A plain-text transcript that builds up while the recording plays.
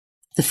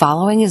The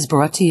following is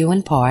brought to you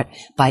in part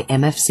by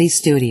MFC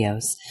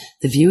Studios.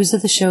 The views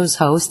of the show's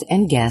host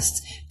and guests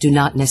do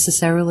not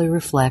necessarily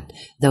reflect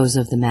those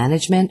of the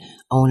management,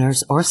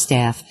 owners, or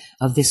staff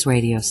of this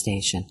radio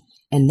station.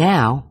 And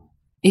now,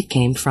 it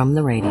came from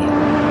the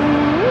radio.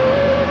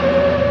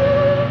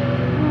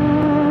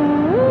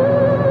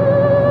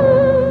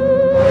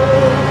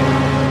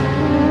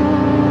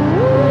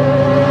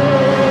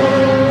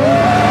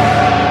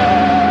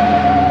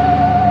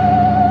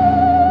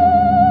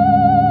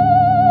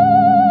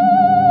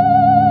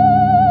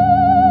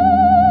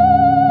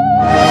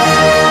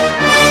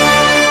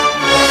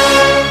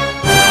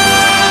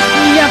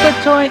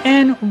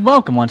 And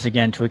welcome once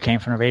again to It Came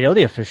From the Radio,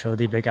 the official of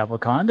the Big Apple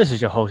Con. This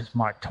is your host,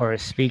 Mark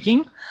Torres,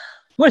 speaking.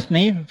 With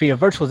me via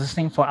virtual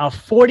listening for our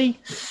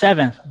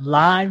 47th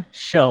live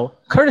show,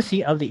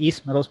 courtesy of the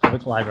East Meadows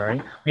Public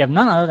Library. We have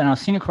none other than our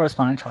senior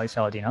correspondent, Charlie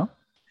Saladino.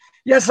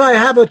 Yes, I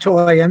have a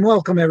toy, and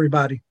welcome,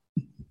 everybody.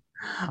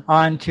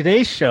 On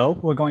today's show,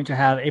 we're going to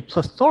have a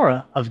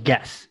plethora of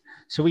guests.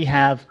 So we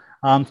have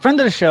friend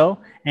of the show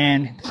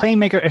and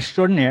playmaker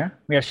extraordinaire.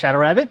 We have Shadow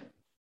Rabbit.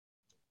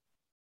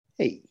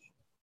 Hey.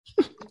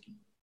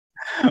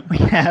 We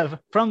have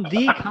from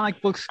the comic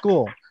book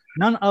school,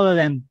 none other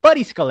than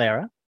Buddy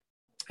Scalera.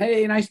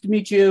 Hey, nice to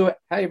meet you.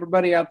 Hi,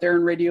 everybody out there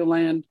in Radio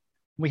Land.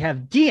 We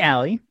have D.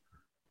 Alley.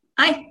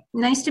 Hi,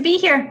 nice to be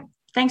here.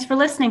 Thanks for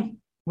listening.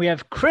 We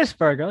have Chris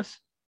Burgos.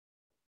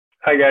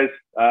 Hi, guys.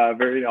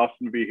 Very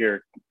awesome to be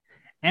here.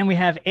 And we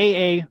have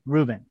A.A.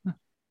 Rubin.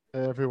 Hey,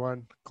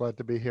 everyone. Glad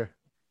to be here.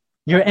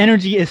 Your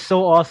energy is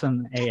so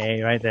awesome,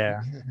 A.A., right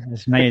there.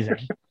 It's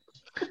amazing.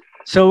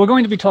 So we're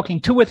going to be talking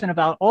to, with, and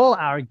about all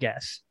our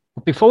guests.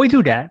 But before we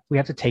do that, we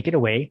have to take it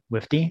away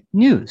with the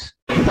news.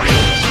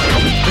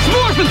 It's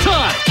Morphin'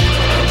 time!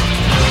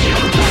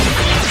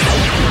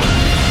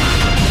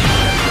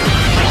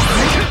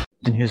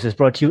 The news is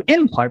brought to you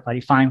in part by the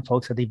fine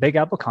folks at the Big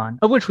Apple Con,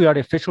 of which we are the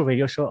official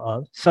radio show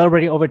of,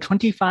 celebrating over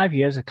 25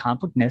 years of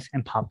comic bookness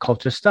and pop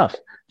culture stuff.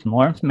 For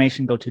more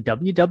information, go to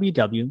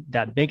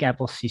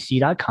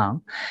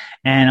www.bigapplecc.com.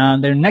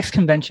 And their next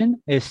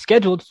convention is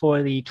scheduled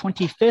for the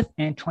 25th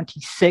and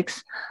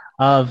 26th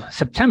of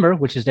September,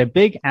 which is their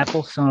Big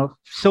Apple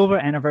Silver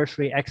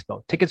Anniversary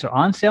Expo. Tickets are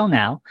on sale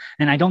now,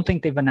 and I don't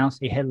think they've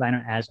announced a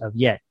headliner as of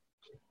yet.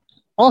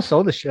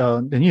 Also,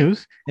 the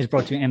news is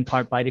brought to you in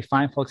part by the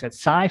fine folks at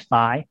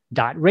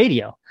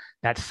sci-fi.radio.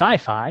 That's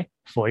sci-fi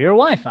for your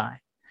Wi-Fi.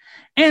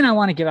 And I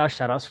want to give out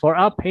shout-outs for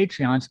our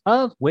Patreons,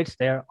 of which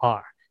there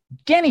are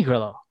Danny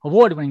Grillo,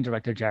 award-winning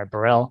director Jared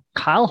Burrell,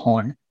 Kyle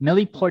Horn,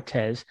 Millie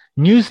Portez,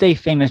 Newsday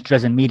famous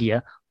Dresden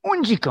Media,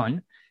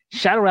 Unji-kun,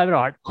 Shadow Rabbit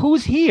Art,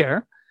 who's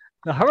here,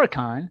 the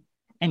Huracan,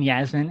 and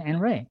Yasmin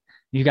and Ray.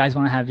 If you guys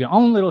want to have your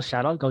own little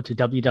shout-out, go to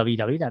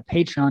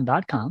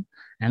www.patreon.com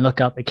and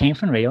look up It Came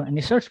From Radio in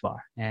the search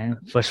bar. And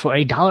for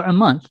 $1 a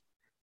month,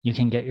 you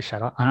can get your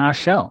shout-out on our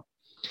show.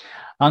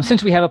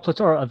 Since we have a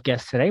plethora of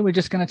guests today, we're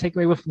just going to take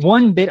away with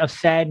one bit of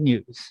sad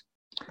news.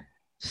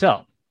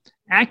 So,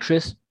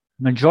 actress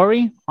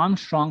Marjorie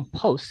Armstrong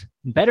Post,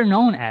 better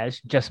known as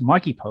just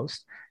Markie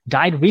Post,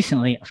 died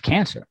recently of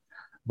cancer.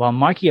 While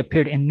Markie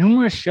appeared in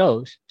numerous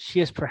shows,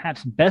 she is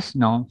perhaps best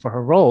known for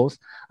her roles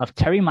of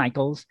Terry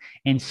Michaels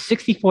in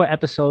 64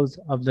 episodes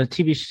of the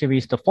TV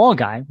series The Fall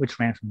Guy, which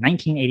ran from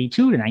 1982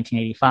 to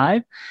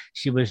 1985.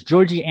 She was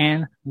Georgie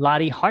Ann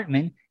Lottie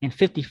Hartman in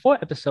 54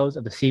 episodes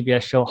of the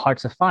CBS show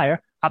Hearts of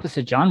Fire,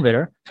 opposite John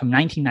Ritter from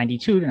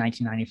 1992 to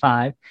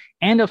 1995.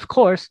 And of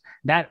course,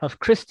 that of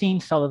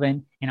Christine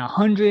Sullivan in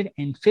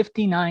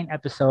 159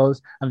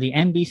 episodes of the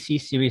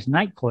NBC series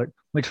Night Court,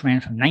 which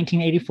ran from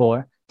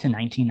 1984 to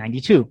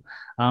 1992,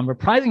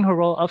 reprising her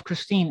role of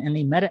Christine in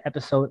the meta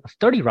episode of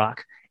 30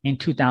 Rock in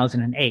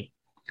 2008.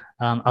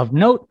 Of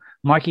note,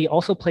 Markie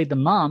also played the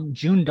mom,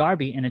 June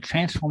Darby, in a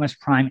Transformers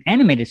Prime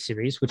animated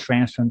series, which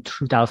ran from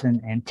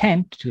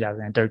 2010 to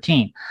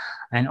 2013.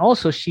 And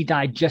also, she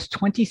died just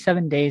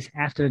 27 days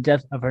after the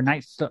death of her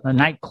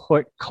Night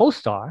Court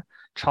co-star,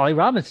 Charlie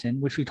Robinson,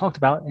 which we talked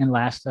about in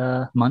last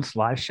month's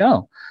live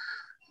show.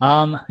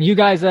 You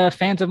guys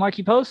fans of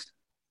Markie Post?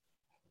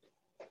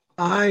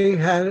 I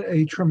had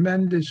a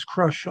tremendous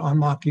crush on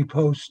Markie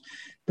Post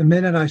the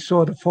minute I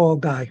saw The Fall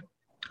Guy,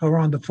 or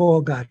on The Fall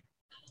Guy,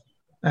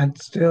 and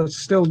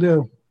still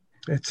do.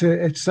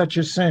 It's such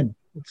a sin.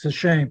 It's a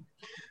shame.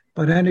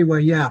 But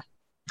anyway, yeah.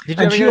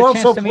 And she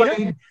also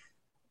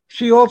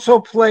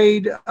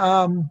played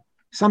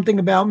something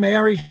about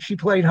Mary. She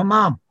played her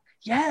mom.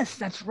 Yes,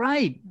 that's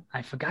right.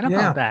 I forgot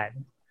about that.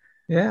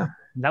 Yeah.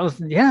 That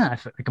was, I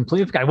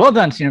completely forgot. Well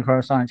done, senior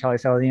correspondent Charlie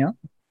Saladino.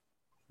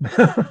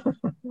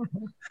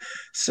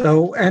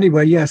 So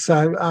anyway, yes,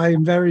 I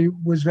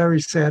was very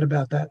sad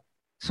about that.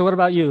 So what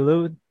about you,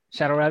 Lou?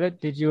 Shadow Rabbit,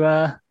 did you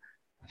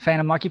fan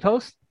of Markie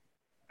Post?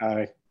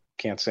 I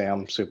can't say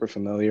I'm super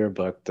familiar,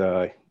 but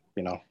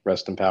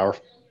rest in power.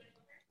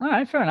 All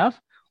right, fair enough.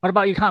 What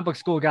about you comic book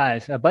school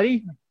guys?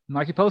 Buddy,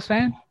 Markie Post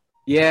fan?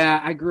 Yeah,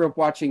 I grew up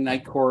watching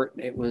Night Court.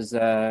 It was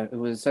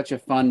such a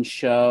fun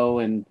show,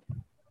 and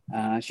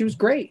she was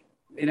great.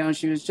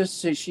 She was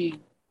just she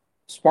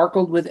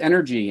sparkled with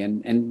energy,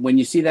 and when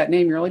you see that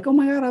name, you're like, oh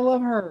my God, I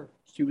love her.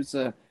 She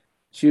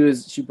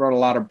brought a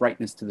lot of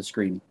brightness to the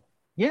screen.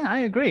 Yeah, I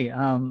agree.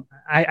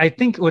 I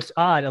think what's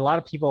odd, a lot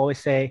of people always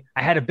say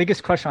I had a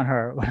biggest crush on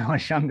her when I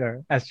was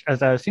younger. As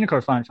a senior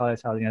correspondent, Charlie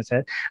Saladino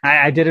said,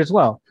 I did as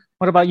well.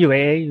 What about you,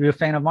 AA? You a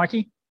fan of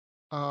Marky?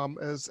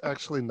 As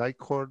actually Night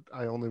Court,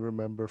 I only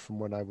remember from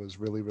when I was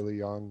really, really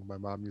young. My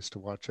mom used to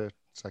watch it,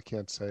 so I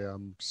can't say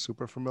I'm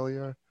super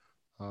familiar.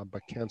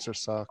 But Cancer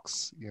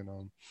sucks,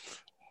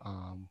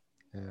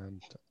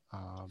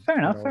 Fair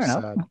enough.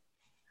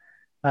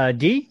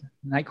 D,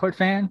 Night Court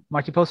fan,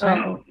 Marky Post fan.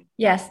 Oh,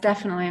 yes,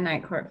 definitely a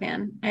Night Court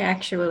fan.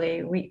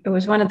 It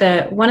was one of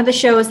the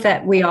shows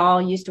that we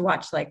all used to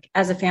watch like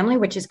as a family,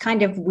 which is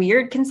kind of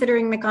weird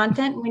considering the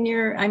content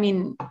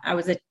I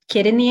was a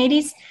kid in the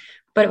 80s,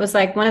 but it was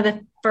like one of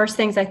the first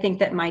things I think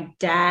that my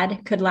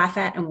dad could laugh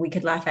at and we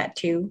could laugh at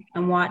too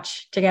and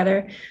watch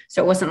together.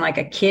 So it wasn't like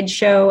a kid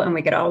show and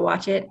we could all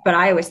watch it, but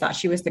I always thought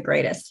she was the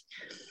greatest.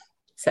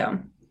 So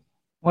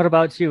what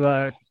about you?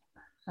 Where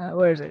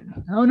is it?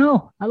 Oh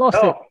no, I lost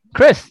it.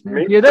 Chris,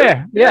 you're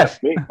there. Yes.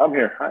 Me. I'm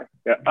here. Hi.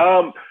 Yeah.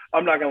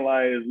 I'm not gonna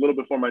lie, it's a little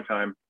before my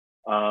time.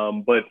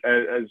 But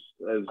as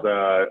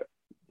AA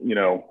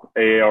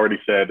already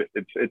said,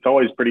 it's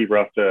always pretty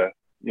rough to,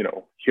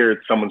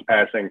 hear someone's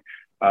passing,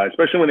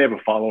 especially when they have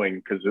a following,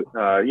 because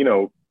a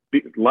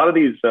lot of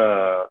these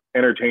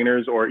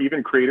entertainers or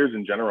even creators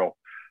in general,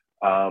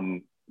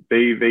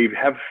 they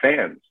have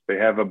fans, they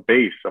have a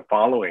base, a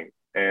following,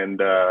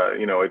 and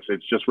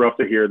it's just rough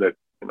to hear that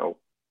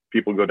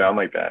people go down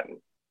like that.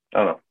 I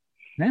don't know.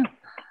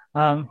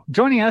 Yeah.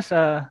 Joining us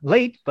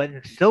late, but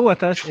still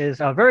with us,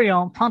 is our very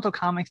own Pronto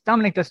Comics,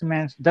 Dominic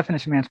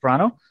Definition Man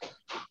Sperano.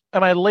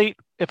 Am I late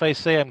if I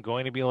say I'm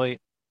going to be late?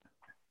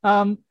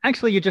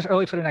 Actually, you're just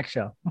early for the next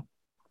show.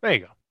 There you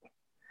go.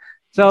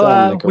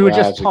 So we were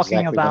just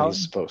talking about.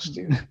 Supposed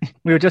to.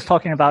 We were just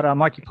talking about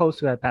Marky Post,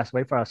 who had passed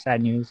away, for our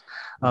sad news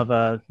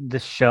of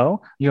this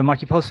show. You a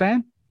Marky Post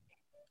fan?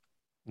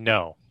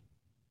 No.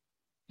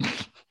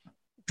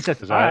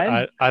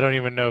 I don't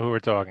even know who we're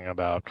talking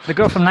about. The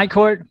girl from Night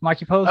Court,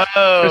 Marky Post,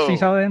 Christine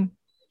Sullivan.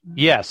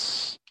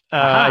 Yes,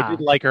 I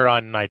did like her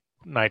on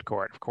Night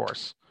Court, of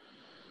course.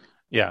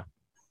 Yeah,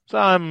 so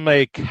I'm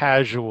a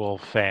casual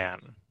fan.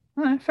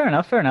 All right, fair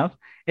enough.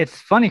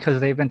 It's funny because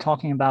they've been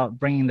talking about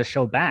bringing the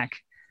show back,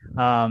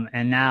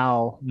 and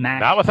now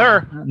not with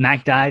her.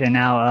 Mac died, and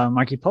now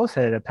Marky Post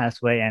had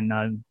passed away,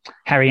 and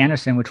Harry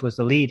Anderson, which was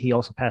the lead, he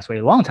also passed away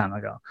a long time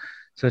ago.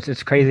 So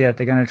it's crazy that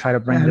they're going to try to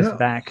bring this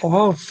back.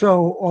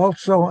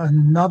 Also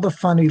another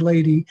funny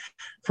lady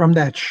from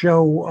that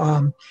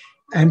show,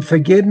 and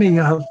forgive me,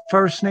 her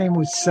first name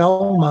was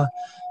Selma,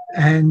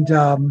 and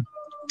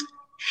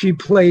she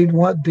played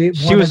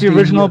She was the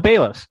original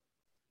Bailiff.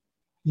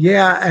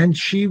 Yeah, and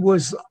she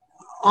was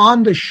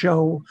on the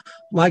show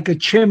like a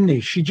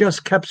chimney. She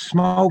just kept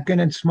smoking,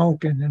 and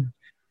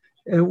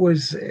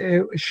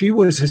she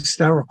was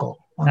hysterical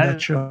on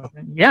that show.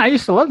 Yeah, I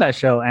used to love that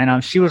show,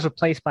 and she was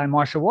replaced by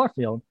Marsha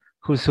Warfield,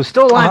 who's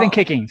still alive and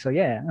kicking. So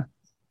yeah.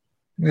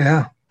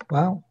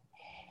 Well,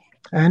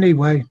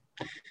 anyway,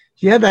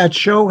 that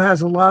show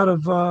has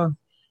about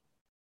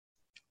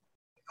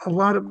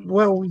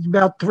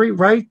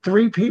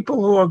three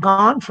people who are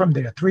gone from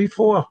there,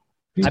 3-4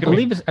 people. I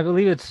believe it's 5. It's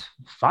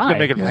going to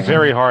make it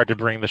very hard to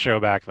bring the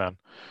show back then.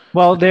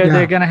 Well,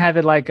 they're going to have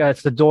it like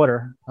it's the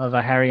daughter of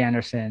Harry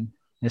Anderson.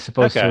 It's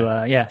supposed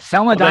to,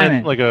 Selma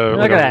Diamond. Look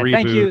at that. Reboot.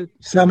 Thank you.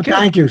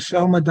 Thank you,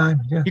 Selma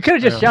Diamond. Yeah. You could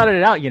have just shouted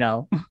it out,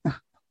 Shout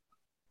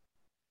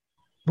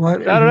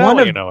it out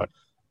when you know it.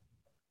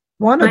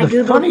 One of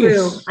the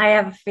funniest. I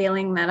have a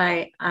feeling that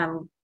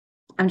I'm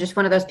just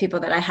one of those people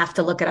that I have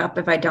to look it up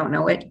if I don't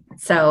know it.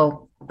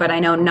 So, but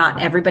I know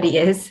not everybody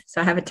is.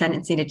 So I have a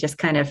tendency to just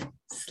kind of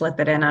slip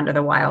it in under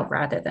the wire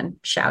rather than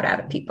shout out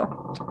at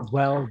people.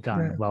 Well done.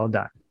 Yeah. Well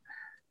done.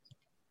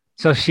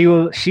 So she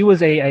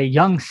was a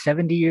young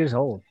 70 years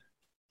old.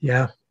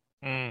 Yeah.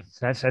 So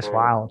that's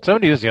wild.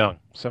 70 is young.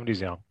 70's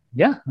young.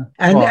 Yeah.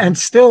 And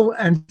still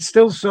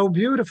so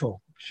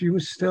beautiful. She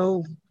was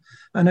still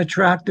an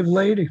attractive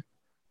lady.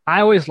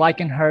 I always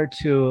liken her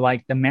to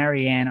like the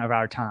Marianne of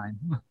our time,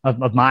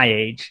 of my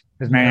age,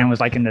 because Marianne was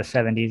like in the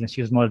 70s and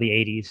she was more of the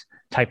 80s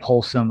type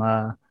wholesome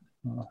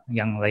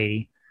young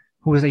lady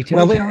who was a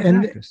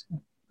television actress.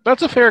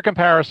 That's a fair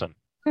comparison.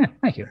 Yeah,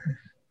 thank you.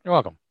 You're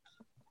welcome.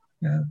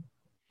 Yeah.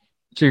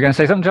 So you're going to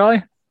say something,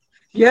 Charlie?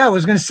 Yeah, I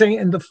was going to say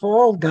in The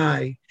Fall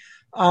Guy,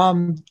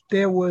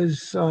 there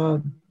was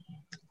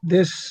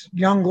this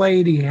young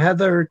lady,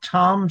 Heather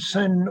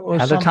Thompson or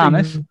Heather something.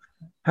 Thomas.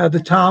 Heather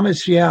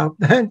Thomas, yeah.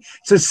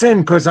 It's a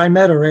sin because I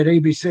met her at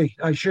ABC.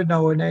 I should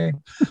know her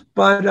name.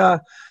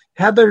 But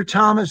Heather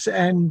Thomas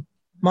and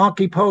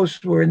Marky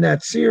Post were in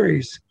that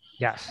series.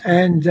 Yes.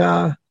 And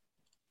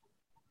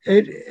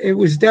it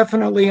was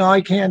definitely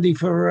eye candy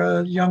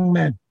for young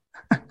men.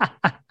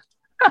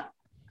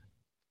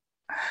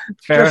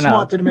 Fair Just enough.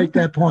 wanted to make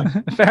that point.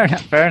 Fair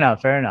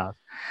enough.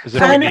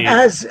 And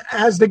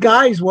as the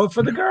guys were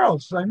for the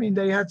girls. I mean,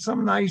 they had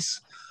some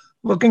nice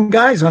looking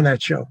guys on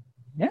that show.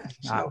 Yeah,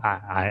 So-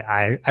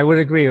 I would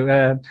agree.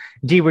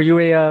 Dee, were you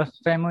a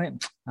family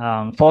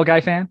Fall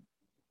Guy fan?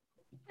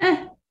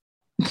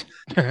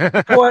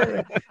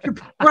 Boy, you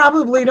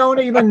probably don't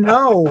even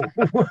know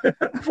who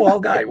Fall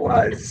Guy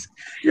was.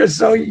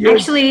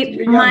 Actually,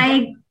 you're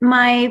young.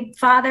 my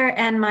father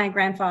and my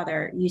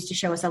grandfather used to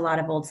show us a lot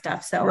of old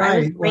stuff. So I was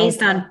Right, well-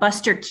 raised on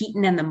Buster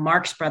Keaton and the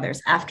Marx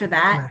Brothers. After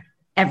that, Right.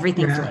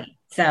 everything's Yeah. late.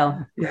 So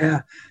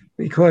Yeah,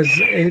 because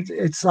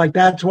it's like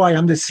that's why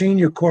I'm the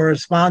senior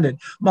correspondent.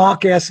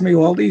 Mark asked me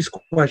all these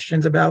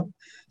questions about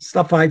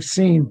stuff I've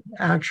seen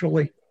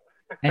actually.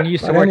 And you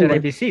used to But work anyway.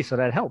 at ABC, so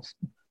that helps.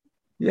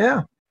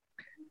 Yeah.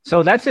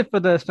 So that's it for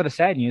the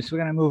sad news. We're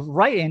gonna move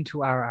right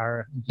into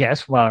our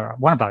guest, well,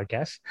 one of our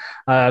guests,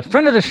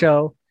 friend of the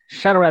show,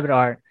 Shadow Rabbit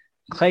Art,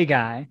 Clay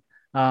Guy.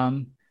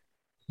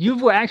 You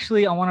were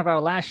actually on one of our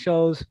last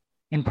shows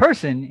in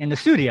person in the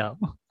studio.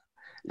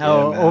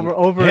 Yeah, man.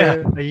 over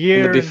Yeah. a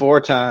year. In the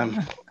before time.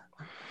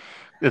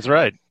 That's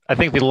right. I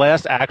think the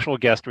last actual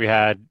guest we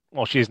had,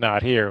 well, she's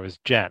not here, was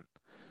Jen.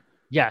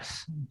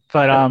 Yes,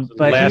 but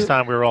last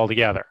time we were all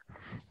together.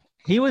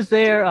 he was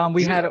there.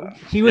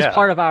 He was Yeah.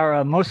 part of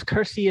our most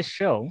cursiest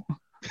show.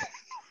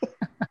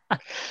 I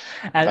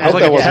As hope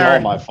like that a wasn't all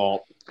Tarant- my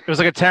fault. It was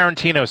like a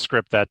Tarantino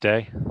script that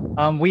day.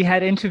 We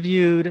had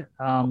interviewed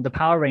the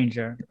Power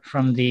Ranger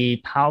from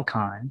the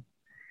PowCon,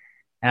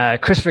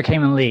 Christopher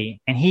Kamen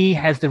Lee, and he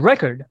has the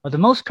record of the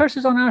most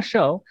curses on our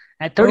show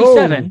at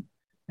 37.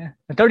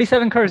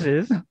 37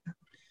 curses.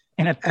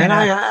 And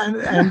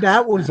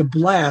that was a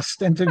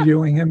blast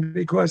interviewing him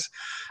because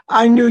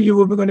I knew you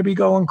were going to be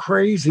going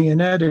crazy in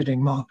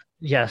editing, Mark.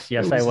 Yes,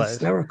 It I was.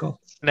 hysterical.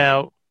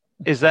 Now,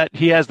 is that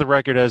he has the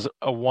record as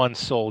a one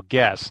sole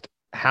guest?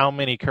 How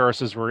many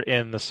curses were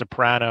in the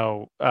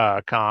Soprano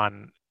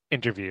con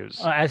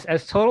interviews?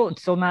 As total,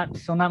 it's still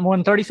not more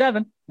than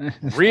 37.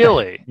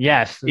 Really?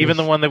 Yes. Even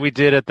the one that we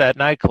did at that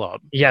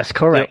nightclub. Yes,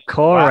 correct. Yeah.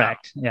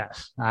 Correct.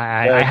 Yes.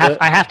 I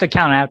have to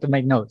count. I have to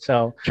make notes.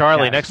 So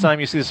Charlie, yes. next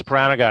time you see the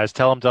Soprano guys,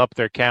 tell them to up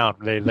their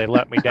count. They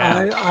let me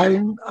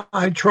down.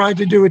 I tried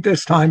to do it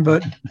this time,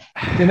 but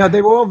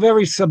they were all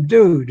very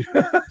subdued.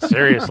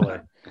 Seriously.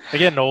 They're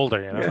getting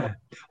older, you know. Yeah.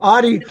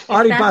 Artie if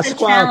that's a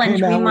Pasquale challenge,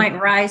 came we out. might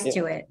rise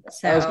to it.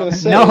 I was So gonna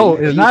say, No,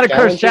 are it's you not a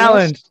curse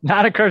challenging us? challenge.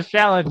 Not a curse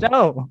challenge.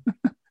 No.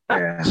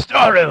 Yeah.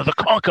 Starro the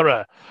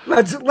Conqueror.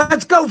 Let's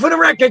go for the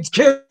records,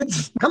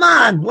 kids. Come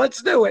on,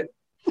 let's do it.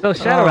 So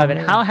Shadow Oh, Rabbit,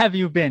 man. how have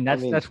you been?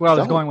 That's mean, that's where I was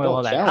don't- going with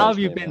all don't that. How challenge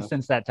have you me, been man.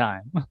 since that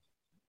time?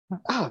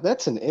 Ah,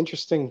 that's an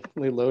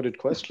interestingly loaded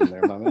question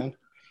there, my man.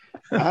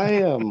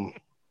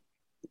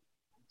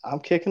 I'm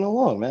kicking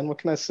along, man. What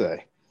can I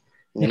say?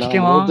 You're I'm kicking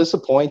a little along?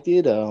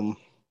 disappointed.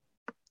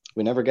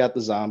 We never got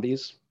the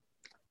zombies,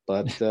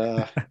 but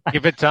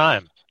Give it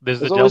time. There's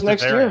the there's always Delta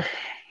next variant.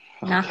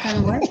 knock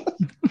on wood.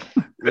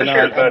 This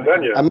year's not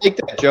done yet. I make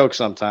that joke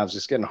sometimes.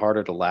 It's getting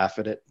harder to laugh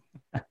at it.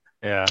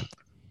 Yeah.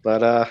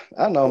 But I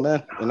don't know,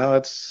 man.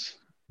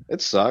 It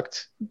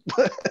sucked.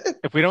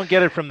 If we don't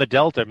get it from the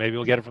Delta, maybe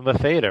we'll get it from the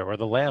Theta or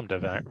the Lambda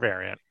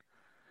variant.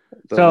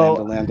 The So-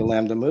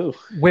 lambda moo.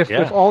 With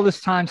Yeah. all this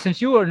time,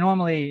 since you were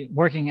normally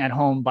working at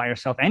home by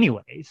yourself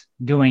anyways,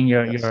 doing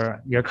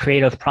your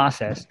creative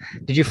process,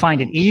 did you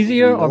find it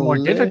easier or more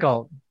Lonely.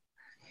 difficult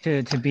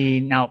to be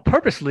now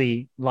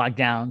purposely locked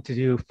down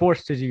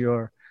forced to do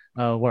your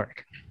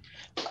work?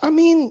 I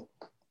mean,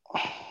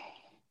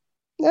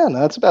 yeah,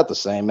 no, it's about the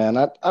same, man.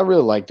 I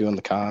really like doing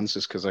the cons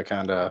just because I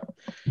kind of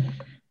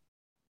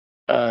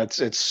it's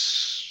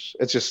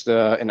just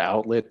an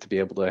outlet to be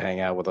able to hang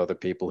out with other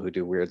people who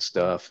do weird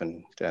stuff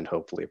and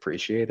hopefully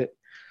appreciate it.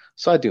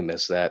 So I do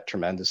miss that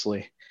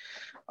tremendously.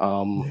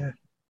 Yeah.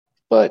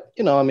 But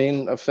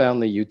I've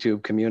found the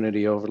YouTube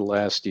community over the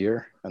last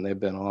year, and they've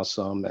been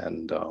awesome.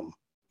 And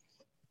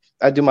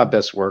I do my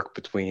best work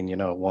between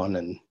 1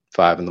 and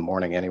 5 in the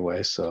morning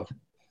anyway, so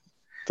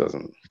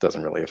it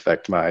doesn't really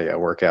affect my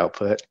work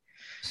output.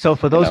 So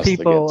for those I still get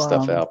people,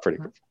 stuff out pretty.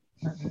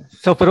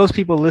 so for those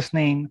people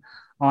listening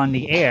on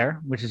the air,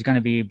 which is going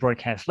to be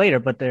broadcast later,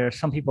 but there are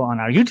some people on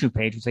our YouTube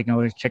page, which they can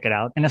always check it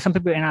out. And there's some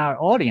people in our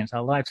audience,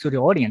 our live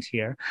studio audience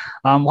here.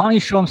 Why don't you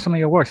show them some of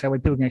your works? That way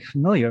people can get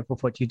familiar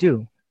with what you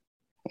do.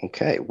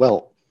 Okay,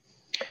 well,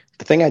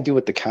 the thing I do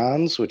with the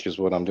cons, which is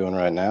what I'm doing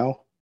right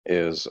now,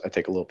 is I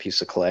take a little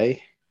piece of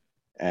clay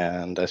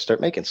and I start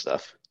making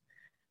stuff.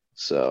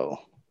 So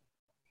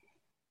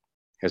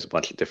here's a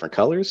bunch of different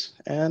colors,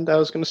 and I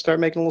was going to start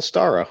making a little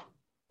Starro.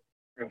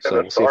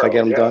 So we'll see if I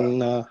get them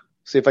done.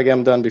 See if I get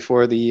them done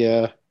before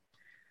the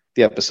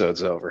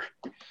episode's over.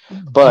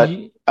 But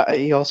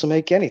I also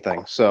make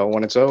anything. So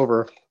when it's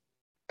over,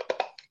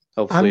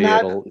 hopefully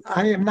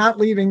I am not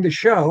leaving the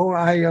show.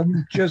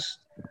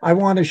 I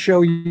want to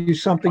show you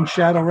something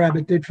Shadow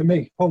Rabbit did for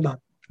me. Hold on.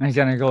 He's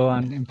going to go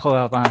on and pull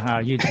up on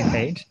our YouTube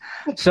page.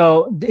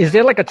 So is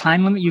there like a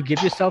time limit you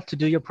give yourself to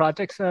do your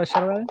projects,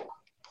 Shadow Rabbit?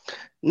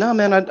 No,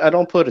 man, I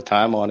don't put a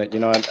time on it.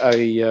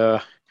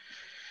 I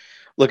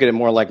look at it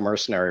more like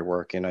mercenary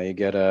work. You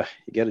get a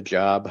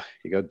job,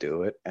 you go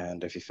do it,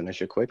 and if you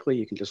finish it quickly,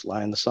 you can just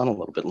lie in the sun a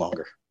little bit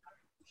longer.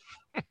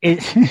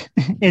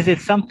 Is it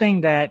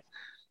something that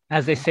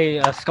as they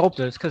say,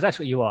 sculptors, because that's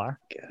what you are.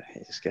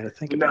 You just got to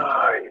think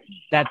about it.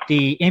 That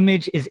the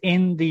image is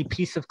in the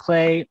piece of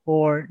clay,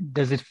 or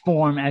does it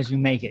form as you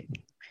make it?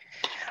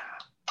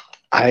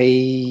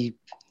 I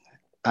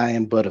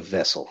am but a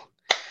vessel.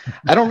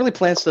 I don't really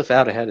plan stuff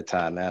out ahead of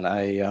time, man.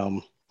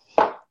 I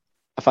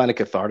find it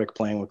cathartic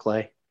playing with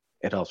clay.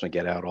 It helps me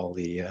get out all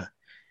the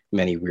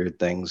many weird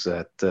things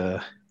that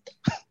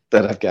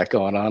that I've got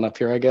going on up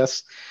here, I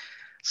guess.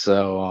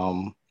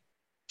 So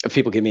if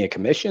people give me a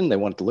commission, they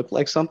want it to look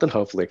like something.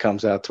 Hopefully it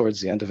comes out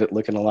towards the end of it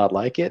looking a lot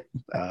like it.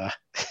 I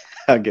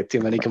get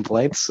too many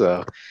complaints,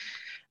 so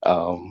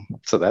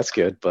that's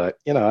good. But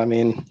I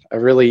mean, I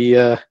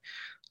really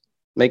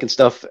making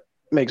stuff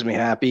makes me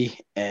happy,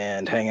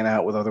 and hanging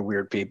out with other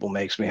weird people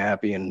makes me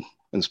happy and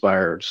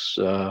inspires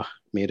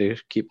me to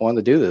keep wanting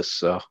to do this.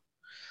 So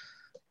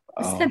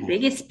what's the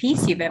biggest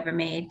piece you've ever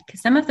made?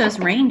 Because some of those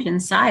range in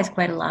size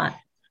quite a lot.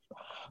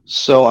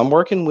 So I'm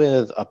working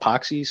with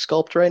epoxy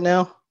sculpt right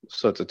now.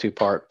 So it's a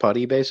 2-part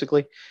putty,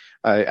 basically.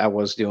 I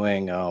was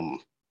doing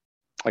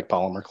like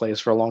polymer clays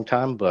for a long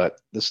time, but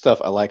this stuff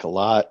I like a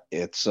lot.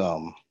 It's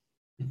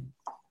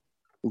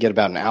get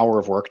about an hour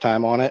of work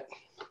time on it,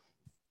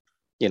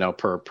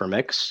 per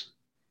mix.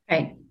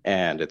 Right.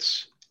 And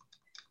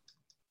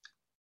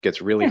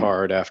gets really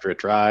hard after it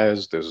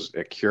dries.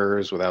 It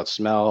cures without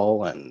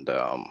smell, and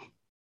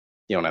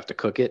you don't have to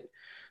cook it.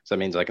 So that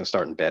means I can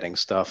start embedding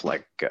stuff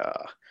like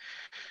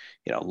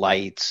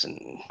lights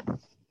and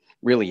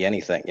really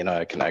anything.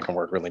 I can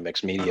work really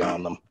mixed media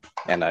on them,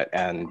 and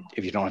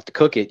if you don't have to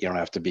cook it, you don't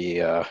have to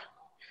be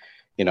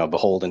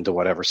beholden to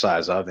whatever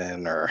size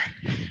oven or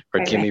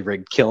Jimmy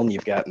rigged kiln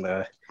you've got in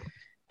the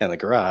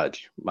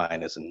garage.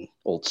 Mine is an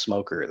old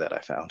smoker that I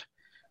found,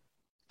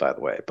 by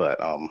the way. But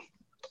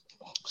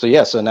so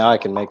now I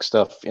can make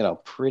stuff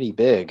pretty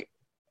big,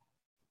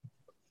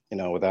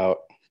 without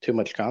too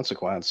much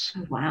consequence.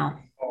 Wow.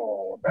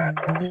 Oh,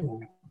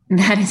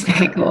 that is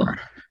very cool.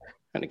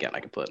 And again, I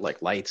can put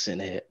like lights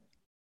in it.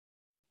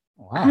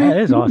 Wow, that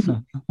is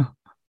awesome.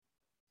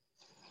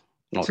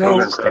 So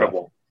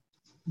incredible.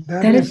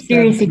 That is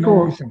seriously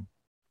cool.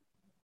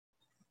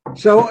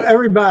 So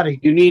everybody,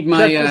 you need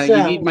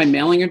my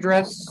mailing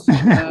address,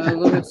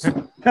 Louis?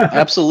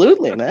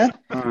 Absolutely, man.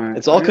 All right.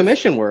 It's all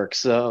commission work,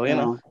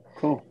 so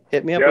cool.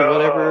 Hit me up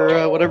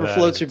with whatever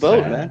floats your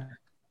boat, man.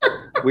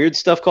 Weird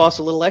stuff costs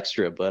a little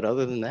extra, but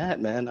other than that,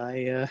 man,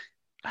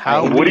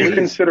 what do you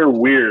consider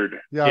weird?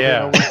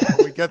 Yeah.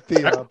 We get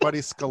the Buddy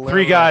Scalera.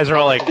 3 guys are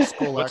all like,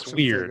 what's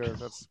weird?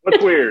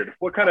 What's weird?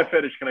 What kind of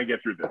fetish can I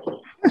get through this?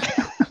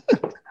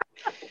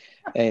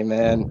 Hey,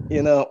 man,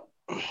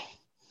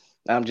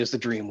 I'm just a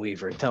dream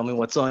weaver. Tell me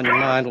what's on your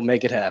mind. We'll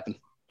make it happen.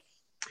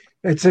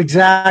 It's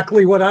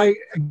exactly what I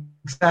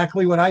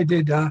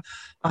did.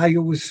 I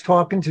was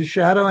talking to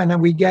Shadow, and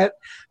then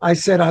I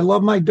said, I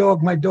love my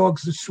dog. My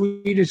dog's the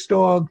sweetest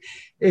dog.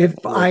 If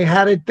I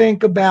had to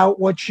think about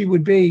what she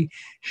would be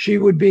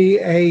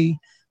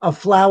a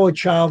flower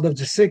child of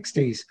the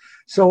 60s.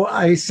 So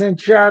I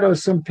sent Shadow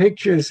some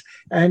pictures,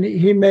 and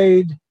he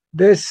made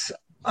this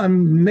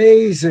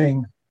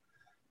amazing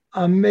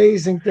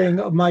thing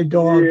of my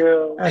dog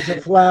as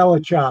a flower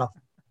child.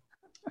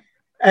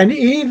 And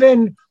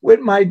even with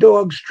my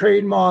dog's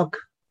trademark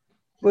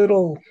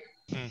little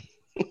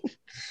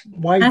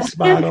white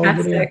spot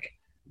over there.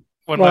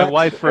 When my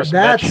wife first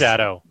met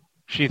Shadow,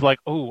 she's like,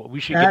 "Oh, we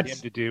should get him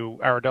to do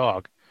our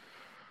dog."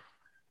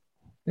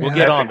 We'll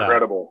get on that.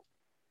 Incredible.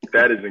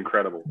 That is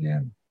incredible. Yeah.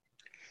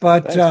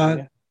 But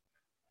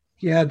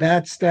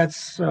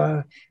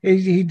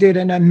he did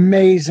an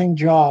amazing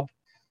job.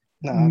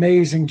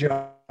 Amazing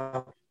job.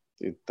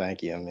 Dude,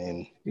 thank you. I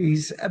mean,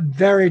 he's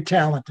very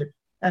talented.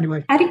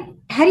 Anyway, how do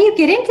you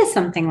get into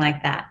something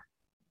like that?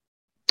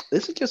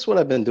 This is just what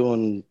I've been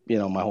doing,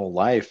 my whole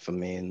life. I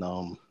mean,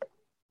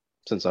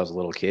 since I was a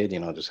little kid,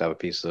 just have a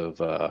piece of,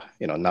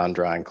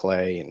 non-drying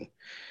clay and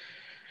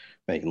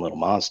making little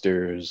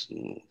monsters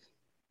and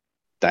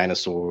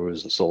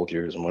dinosaurs and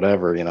soldiers and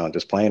whatever,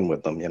 just playing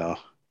with them.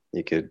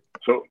 You could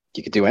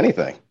do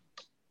anything.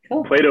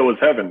 Cool. Play-Doh was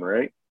heaven,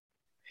 right?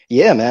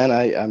 Yeah, man.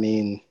 I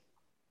mean,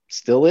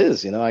 still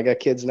is. I got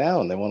kids now,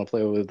 and they want to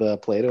play with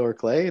Play-Doh or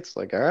clay. It's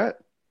like, all right.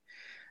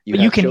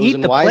 You can eat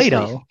the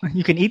Play-Doh.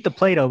 You can eat the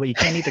Play-Doh, but you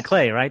can't eat the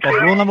clay, right?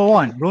 That's rule number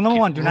 1. Rule number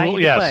 1: do not eat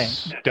the clay.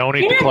 Don't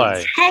eat the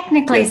clay.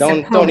 Technically,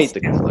 don't eat the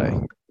clay.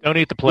 Don't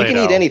eat the Play-Doh. You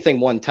can eat anything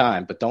one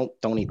time, but don't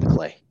eat the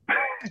clay.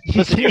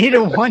 You can eat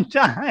it one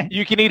time.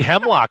 You can eat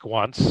hemlock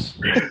once.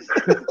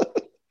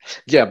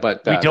 Yeah,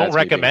 but we don't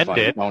recommend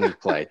it. Don't eat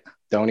clay.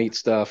 Don't eat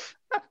stuff.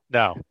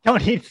 No.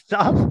 Don't eat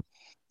stuff.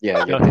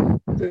 Yeah.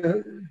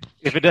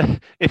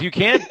 If you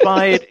can't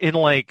buy it in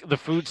like the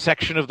food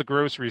section of the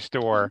grocery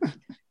store,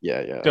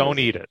 don't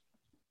eat it.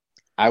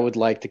 I would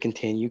like to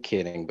continue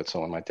kidding, but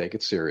someone might take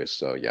it serious.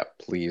 So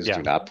please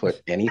do not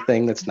put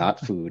anything that's not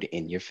food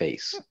in your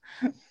face.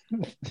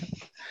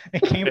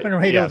 Camp and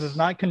Radio does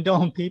not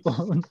condone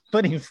people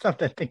putting stuff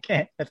that they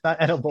can't. That's not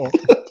edible.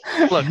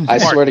 Look, I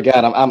swear to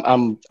God,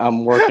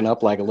 I'm working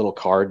up like a little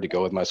card to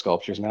go with my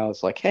sculptures now.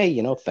 It's like,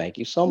 hey, thank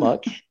you so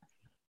much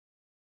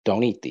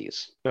don't eat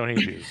these. Don't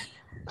eat these.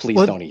 Please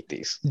Well, don't eat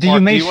these. Do you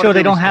Mark, make do you sure wanna they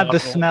be don't have the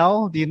responsible?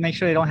 smell? Do you make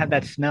sure they don't have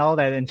that smell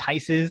that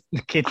entices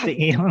the kids to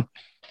eat them?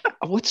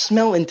 What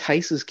smell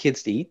entices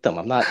kids to eat them?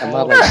 I'm not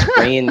like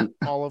spraying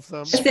All of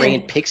them.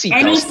 spraying pixie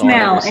Any dust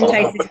smell on it or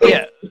something. entices kids Yeah.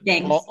 to eat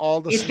things.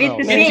 All the If it's smells.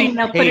 the same,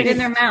 they'll put it in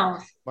their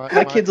mouth.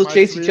 My kids will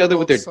chase each other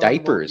with their 3-year-old son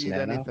won't diapers, eat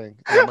man. Anything.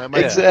 Yeah, my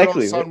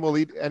Exactly. 3-year-old son will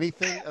eat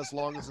anything as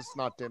long as it's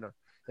not dinner.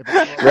 If it's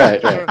not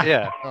Right, dinner,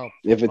 Yeah. no.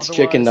 If it's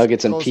chicken Otherwise,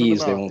 nuggets it and goes in the peas,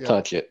 they mouth, won't yeah.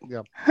 touch it.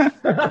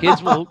 Yeah.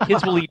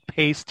 Kids will eat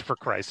paste for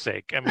Christ's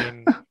sake. I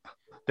mean,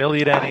 they'll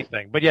eat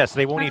anything. But yes,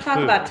 they won't Let's eat talk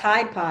food. about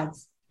Tide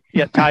Pods.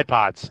 Yeah, Tide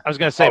Pods. I was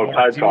gonna say, Oh, Mark,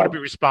 Tide do you want to Pod. be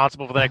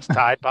responsible for the next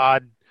Tide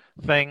Pod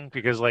thing?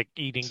 Because like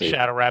eating See,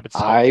 Shadow Rabbit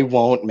stuff. I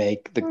won't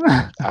make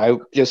the. I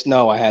just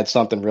know I had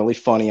something really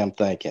funny I'm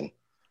thinking,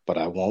 but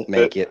I won't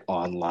make it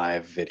on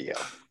live video.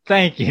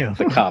 Thank you.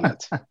 The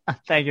comments.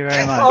 Thank you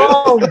very much.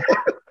 Oh,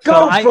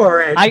 go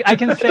for it. I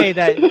can say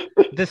that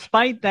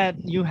despite that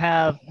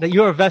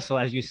you're a vessel,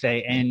 as you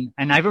say, and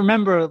I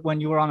remember when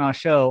you were on our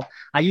show,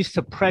 I used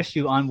to press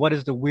you on what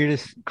is the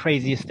weirdest,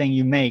 craziest thing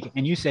you make,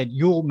 and you said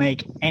you'll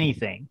make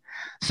anything.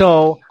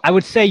 So I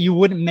would say you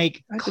wouldn't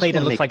make I just clay that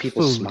wanna looks make like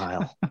people food.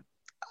 smile.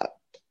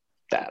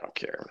 I don't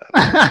care,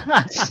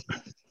 man.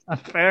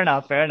 Fair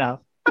enough.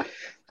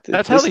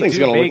 That's how This they thing's do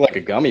gonna make- look like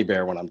a gummy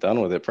bear when I'm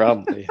done with it,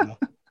 probably. You know?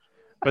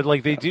 But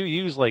like they do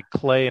use like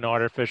clay and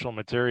artificial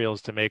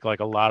materials to make like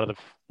a lot of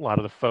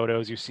the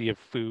photos you see of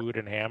food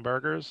and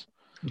hamburgers.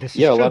 This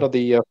is Yeah, a true. lot of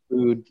the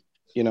food,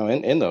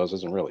 in those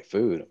isn't really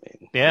food. I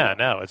mean, Yeah,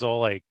 no, it's all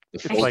like the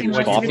it's like most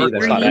of coffee it's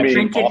that's not 3D actually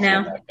printed coffee now.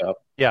 in that cup.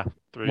 yeah.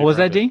 What was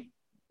that, D?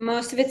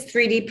 Most of it's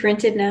 3D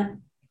printed now.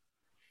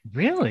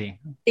 Really?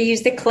 They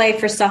use the clay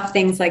for soft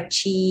things like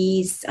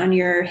cheese on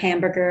your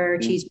hamburger,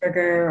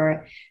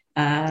 cheeseburger,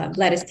 or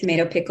lettuce,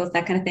 tomato, pickles,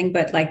 that kind of thing.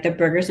 But like the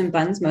burgers and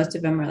buns, most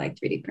of them are like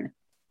 3D printed.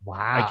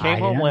 Wow. I came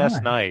home didn't know last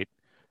that. night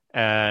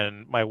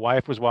and my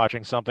wife was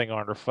watching something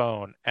on her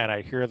phone and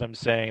I hear them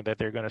saying that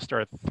they're going to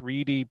start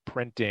 3D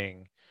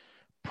printing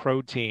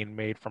protein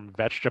made from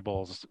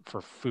vegetables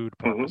for food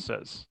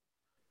purposes.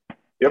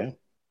 Yep.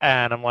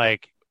 And I'm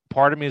like,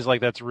 part of me is like,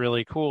 that's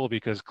really cool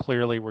because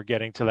clearly we're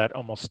getting to that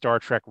almost Star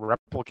Trek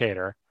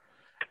replicator.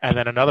 And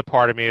then another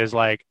part of me is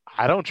like,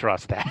 I don't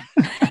trust that.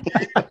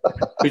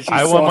 But you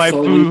I saw want my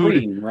Soylent food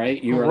Green,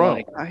 right? You were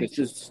grown. like, it's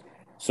just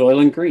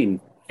Soylent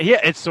Green. Yeah,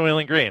 it's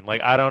Soylent Green.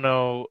 Like, I don't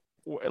know.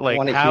 I Like,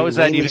 want it how is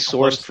that mainly even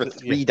sourced close for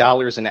to- yeah,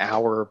 $3 an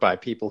hour by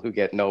people who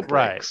get no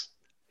breaks?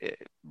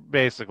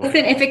 basically.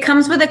 Listen, if it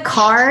comes with a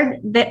card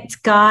that's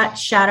got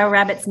Shadow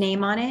Rabbit's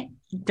name on it,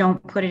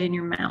 don't put it in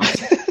your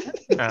mouth.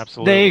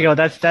 Absolutely. There you go.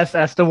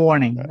 That's the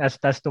warning. That's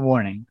the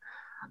warning.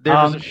 There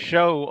was a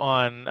show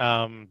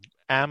on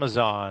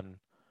Amazon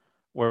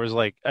where it was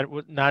like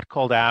not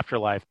called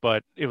Afterlife,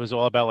 but it was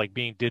all about like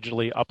being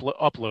digitally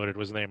uploaded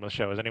was the name of the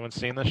show. Has anyone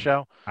seen this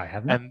show? I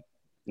haven't. And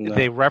No.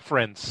 they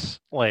reference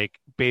like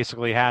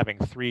basically having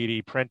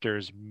 3D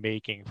printers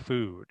making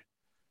food.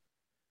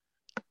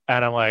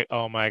 And I'm like,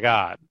 oh my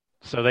God.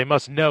 So they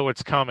must know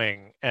it's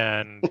coming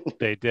and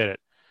they did it.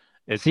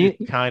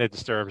 It kind of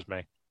disturbs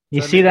me. You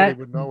If see that? anybody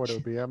would know it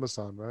would be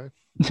Amazon, right?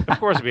 Of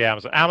course it'd be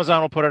Amazon.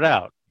 Amazon will put it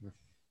out.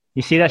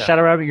 You see that, Yeah.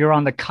 Shadow Rabbit? You're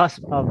on the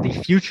cusp of the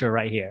future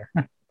right here.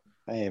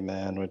 Hey,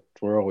 man,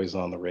 we're always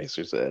on the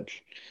razor's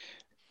edge.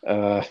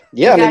 Yeah,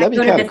 You I mean, gotta that'd be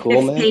go to kind the of cool,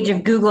 5th man. page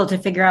of Google to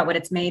figure out what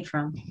it's made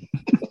from.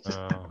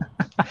 Oh.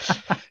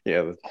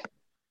 Yeah.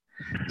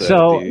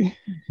 So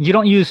you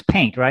don't use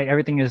paint, right?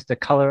 Everything is the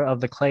color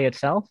of the clay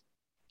itself?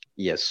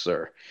 Yes,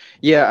 sir.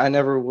 Yeah, I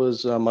never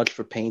was much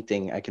for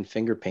painting. I can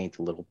finger paint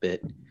a little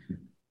bit,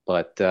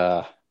 but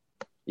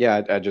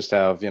yeah, I just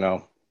have,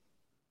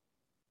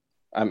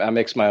 I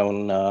mix my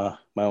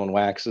own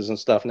waxes and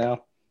stuff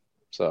now.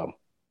 So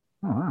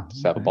Oh, wow.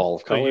 just have a Okay. ball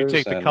of So you colors.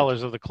 take the and-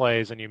 colors of the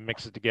clays and you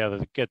mix it together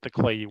to get the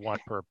clay you want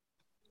per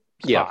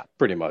Yeah, spot.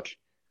 pretty much.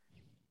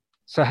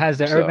 So has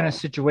there ever been a So-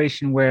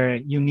 situation where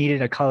you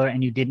needed a color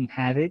and you didn't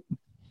have it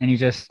and you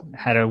just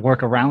had to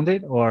work around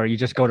it, or you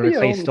just go to the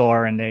clay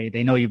store and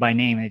they know you by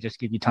name and they just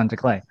give you tons of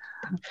clay?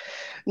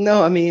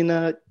 No, I mean,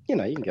 you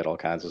can get all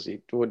kinds of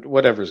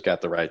whatever's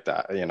got the right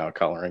dye,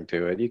 coloring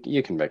to it.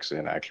 You can mix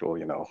in actual,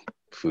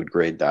 food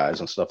grade dyes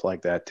and stuff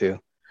like that too.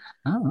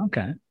 Oh,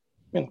 okay.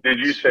 Did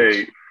you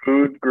say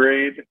food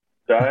grade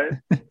dye?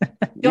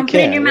 Don't put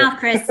it in your mouth,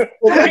 Chris. Don't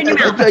put it in your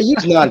mouth. I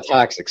use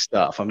non-toxic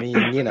stuff. I mean,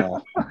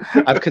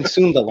 I've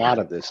consumed a lot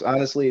of this.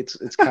 Honestly,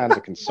 it's kind of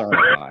a concern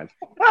of mine.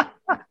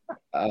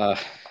 I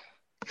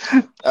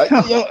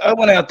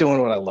went out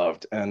doing what I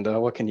loved, and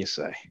what can you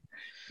say?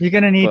 You're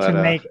gonna need to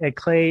But, make a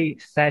clay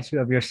statue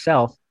of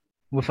yourself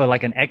with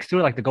like an X to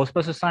it, like the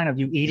Ghostbuster sign of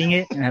you eating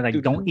it, and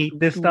like, don't eat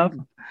this stuff.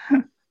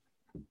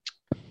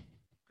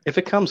 If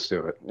it comes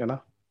to it,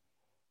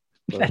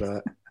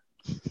 But,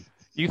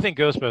 You think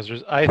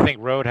Ghostbusters, I think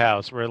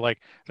Roadhouse, where like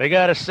they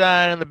got a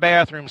sign in the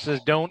bathroom says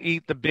don't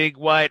eat the big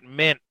white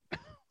mint.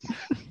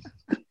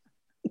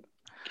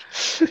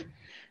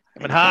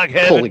 I'm in hog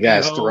heaven. pull the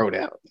guy's yo. throat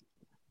out.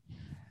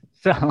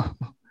 So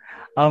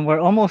We're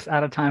almost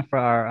out of time for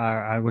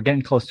our we're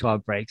getting close to our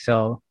break.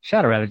 So,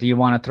 Shadow Rabbit, do you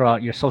want to throw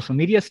out your social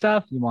media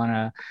stuff? You want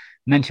to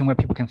mention where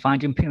people can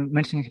find you,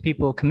 mention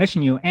people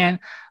commission you, and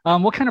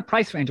what kind of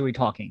price range are we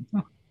talking?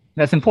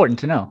 That's important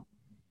to know.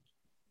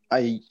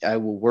 I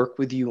will work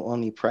with you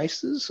on the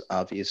prices.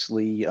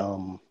 Obviously,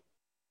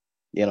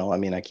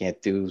 I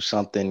can't do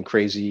something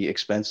crazy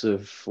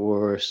expensive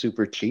for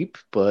super cheap,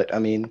 but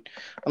I'm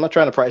not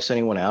trying to price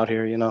anyone out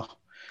here,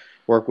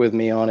 Work with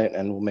me on it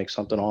and we'll make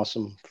something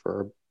awesome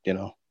for,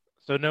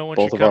 so no one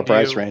both should of our come to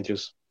price you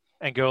ranges.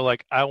 And go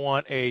like, I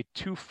want a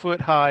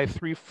 2-foot high,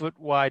 3-foot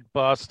wide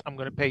bust. I'm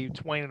going to pay you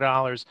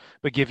 $20,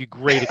 but give you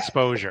great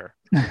exposure.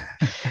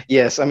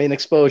 Yes,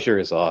 exposure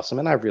is awesome,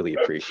 and I really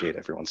appreciate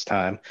everyone's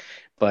time.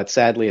 But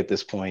sadly, at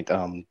this point,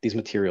 these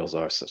materials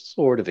are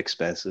sort of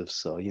expensive.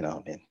 So,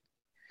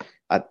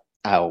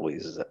 I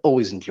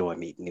always enjoy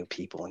meeting new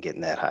people and getting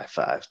that high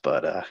five.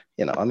 But,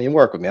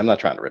 work with me. I'm not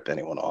trying to rip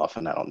anyone off,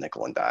 and I don't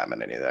nickel and dime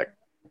and any of that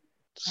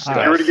stuff.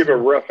 If you were to give a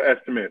rough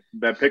estimate,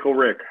 that Pickle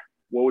Rick,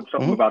 what would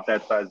something about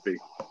that size be?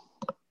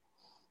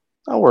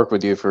 I'll work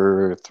with you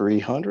for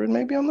 300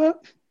 maybe on that.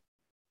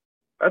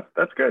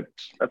 That's good.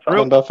 That's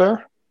about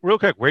fair. Real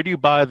quick, where do you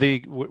buy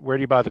the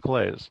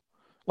clays?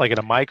 Like at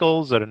a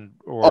Michael's or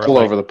all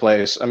over the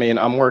place.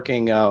 I'm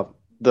working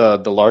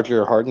the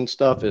larger hardened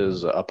stuff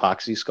is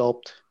Epoxy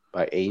Sculpt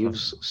by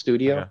Aves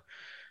Studio. Okay.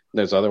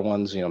 There's other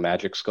ones,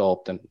 Magic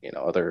Sculpt and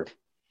other.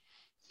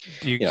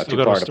 Do you still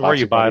go to the store or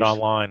you buy it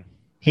online?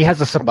 He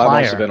has a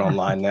supplier. I've been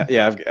online now.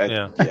 Yeah,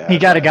 he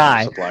got a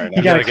guy.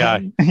 He got a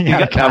guy.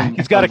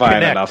 He's got to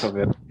connect enough of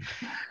it.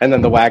 And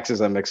then the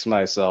waxes I mix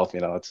myself.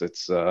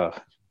 It's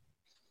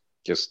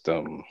just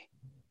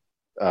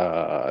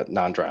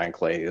non-drying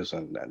clays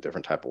and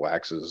different type of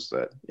waxes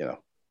that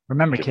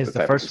Remember, kids,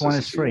 the first one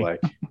is free.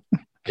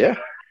 Yeah.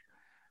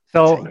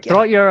 So throw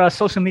out your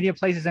social media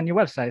places and your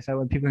website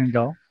so people can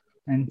go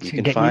and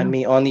you can find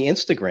me on the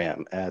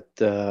Instagram at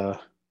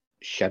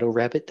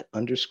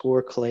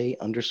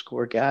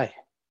ShadowRabbit_Clay_guy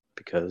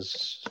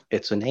because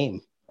it's a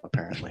name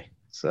apparently.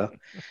 So,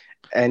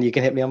 and you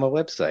can hit me on my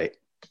website,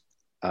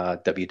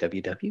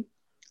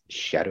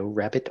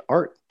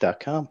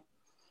 www.shadowrabbitart.com,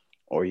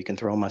 or you can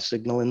throw my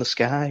signal in the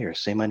sky or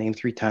say my name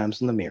 3 times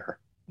in the mirror,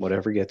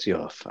 whatever gets you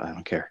off. I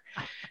don't care.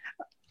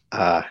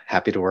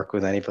 Happy to work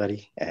with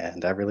anybody,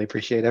 and I really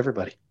appreciate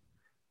everybody.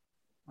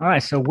 All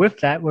right, so with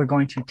that, we're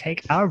going to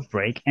take our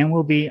break, and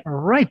we'll be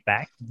right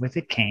back with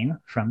It Came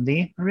from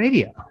the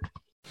Radio.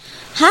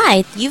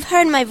 Hi, you've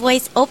heard my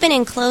voice open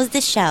and close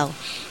the show.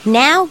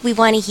 Now we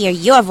want to hear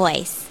your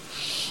voice.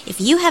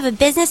 If you have a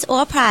business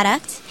or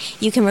product,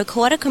 you can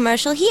record a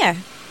commercial here.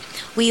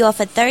 We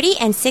offer 30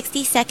 and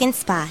 60-second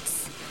spots.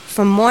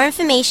 For more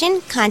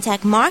information,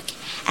 contact Mark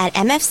at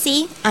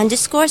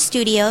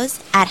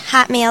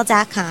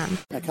mfc_studios@hotmail.com.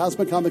 At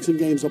Cosmic Comics and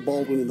Games of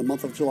Baldwin in the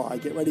month of July,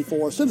 get ready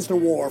for Sinister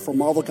War from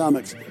Marvel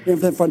Comics,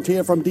 Infinite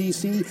Frontier from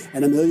DC,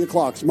 and Amelia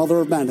Clark's Mother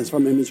of Madness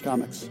from Image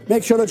Comics.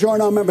 Make sure to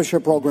join our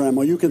membership program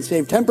where you can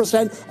save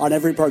 10% on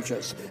every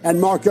purchase.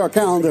 And mark your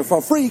calendar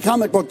for free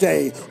Comic Book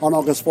Day on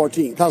August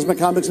 14th. Cosmic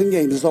Comics and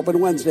Games is open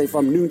Wednesday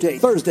from noon to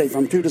 8, Thursday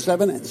from 2 to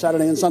 7, and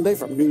Saturday and Sunday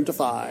from noon to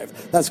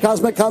 5. That's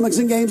Cosmic Comics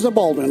and Games of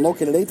Baldwin,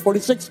 located at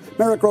 846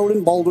 Merrick Road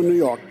in Baldwin, New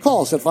York.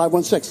 Call us at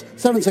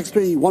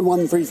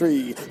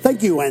 516-763-1133.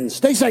 Thank you and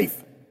stay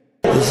safe.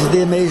 This is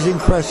the Amazing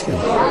Kreskin,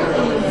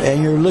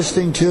 and you're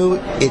listening to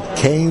It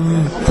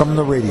Came from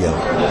the Radio.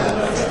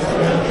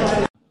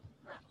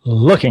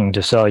 Looking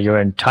to sell your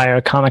entire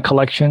comic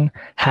collection?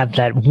 Have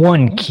that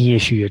one key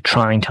issue you're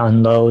trying to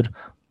unload?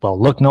 Well,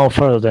 look no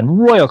further than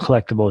Royal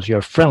Collectibles,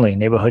 your friendly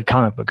neighborhood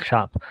comic book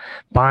shop.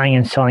 Buying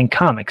and selling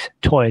comics,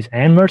 toys,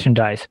 and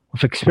merchandise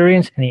with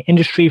experience in the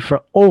industry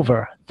for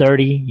over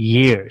 30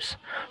 years.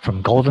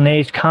 From Golden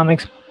Age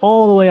comics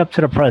all the way up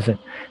to the present,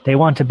 they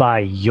want to buy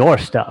your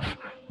stuff.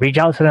 Reach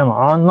out to them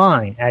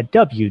online at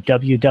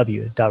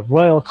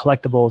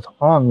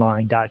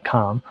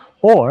www.royalcollectiblesonline.com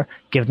or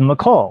give them a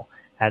call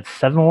at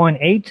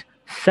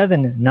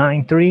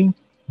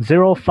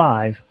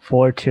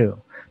 718-793-0542.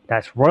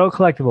 That's Royal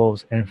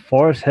Collectibles in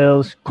Forest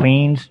Hills,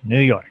 Queens,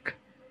 New York.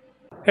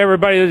 Hey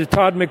everybody, this is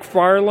Todd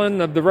McFarlane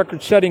of the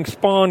record-setting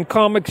Spawn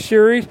Comics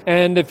series.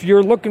 And if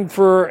you're looking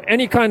for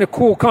any kind of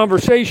cool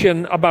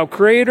conversation about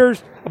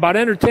creators, about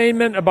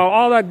entertainment, about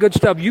all that good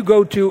stuff, you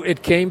go to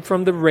It Came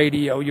From the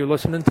Radio. You're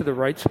listening to the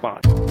right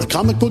spot. The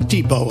Comic Book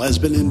Depot has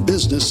been in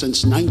business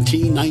since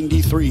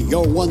 1993.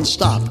 Your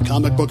one-stop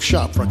comic book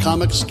shop for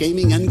comics,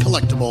 gaming, and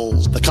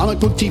collectibles. The Comic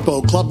Book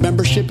Depot club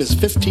membership is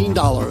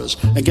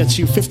 $15 and gets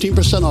you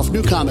 15% off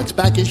new comics,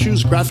 back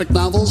issues, graphic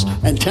novels,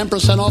 and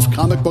 10% off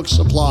comic book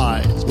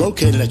supplies.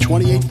 Located at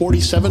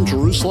 2847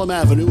 Jerusalem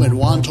Avenue in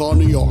Wantagh,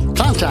 New York.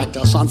 Contact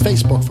us on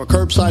Facebook for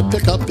curbside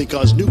pickup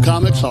because new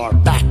comics are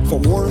back. For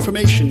more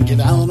information, give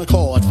Alan a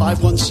call at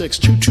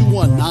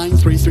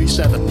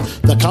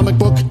 516-221-9337. The Comic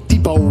Book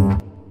Depot.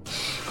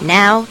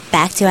 Now,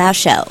 back to our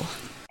show.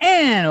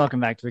 And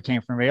welcome back to It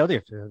Came From Radio,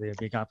 the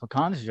Big Apple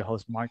Con. This is your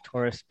host, Mark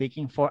Torres,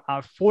 speaking for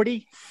our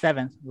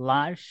 47th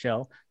live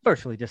show,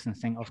 virtually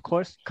distancing, of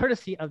course,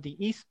 courtesy of the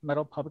East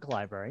Meadow Public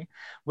Library,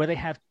 where they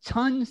have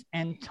tons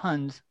and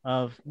tons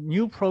of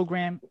new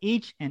program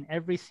each and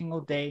every single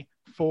day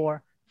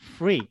for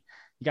free.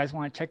 You guys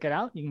want to check it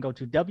out? You can go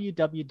to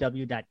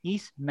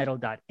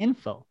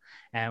www.eastmeadow.info.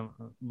 And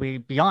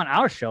beyond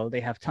our show,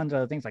 they have tons of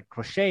other things like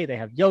crochet, they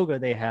have yoga,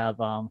 they have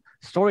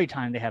story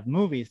time, they have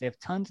movies, they have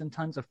tons and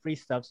tons of free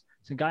stuff.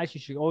 So guys,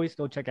 you should always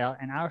go check out.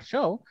 And our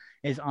show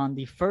is on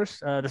the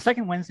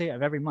second Wednesday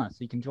of every month.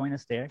 So you can join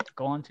us there.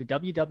 Go on to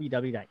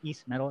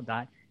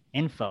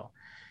www.eastmeadow.info.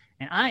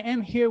 And I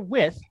am here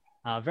with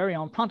our very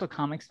own Pronto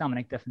Comics,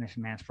 Dominic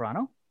Definition Man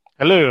Sperano.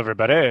 Hello,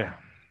 everybody.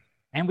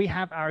 And we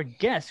have our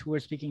guests who we're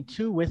speaking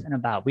to, with, and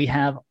about. We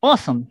have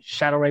awesome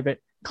Shadow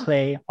Rabbit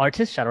clay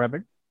artist, Shadow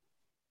Rabbit.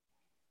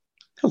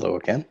 Hello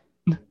again.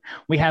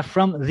 We have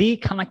from the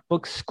Comic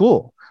Book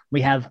School,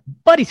 we have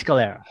Buddy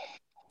Scalera.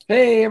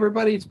 Hey,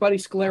 everybody, it's Buddy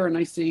Scalera.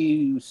 Nice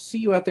to see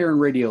you out there in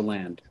Radio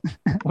Land.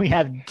 We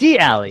have D.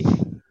 Alley.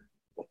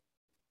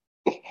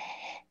 Hey,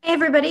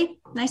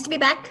 everybody. Nice to be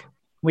back.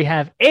 We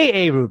have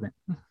A.A. Rubin.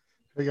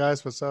 Hey,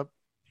 guys, what's up?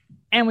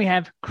 And we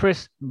have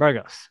Chris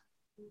Burgos.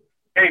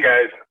 Hey,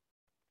 guys.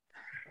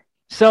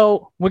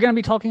 So we're going to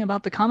be talking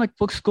about the Comic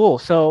Book School.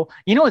 So,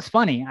 you know, it's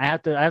funny. I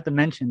have to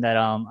mention that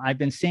I've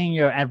been seeing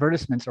your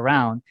advertisements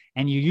around,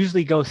 and you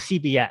usually go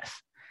CBS.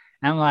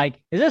 And I'm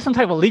like, is there some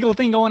type of legal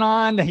thing going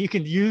on that you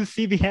can use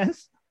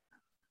CBS?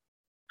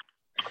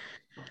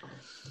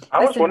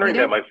 I was wondering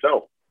that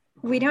myself.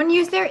 We don't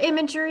use their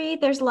imagery.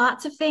 There's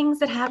lots of things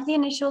that have the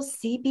initials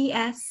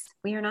CBS.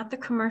 We are not the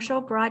commercial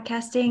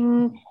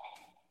broadcasting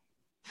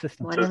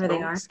system. Whatever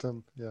they are.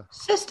 System, yeah.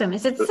 System.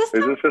 Is it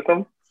system? Is it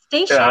system?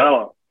 Station? Yeah, I don't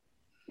know.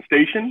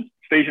 Station?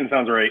 Station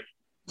sounds right.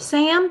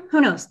 Sam?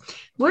 Who knows?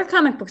 We're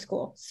Comic Book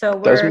School, so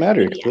we're Doesn't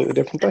matter. CBS, Completely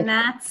different thing. and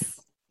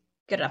that's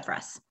good enough for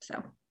us.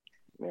 So,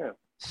 yeah.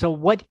 So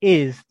what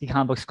is the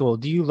Comic Book School?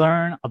 Do you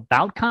learn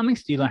about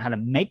comics? Do you learn how to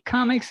make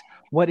comics?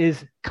 What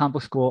is Comic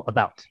Book School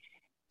about?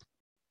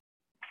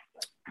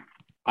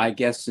 I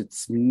guess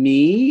it's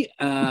me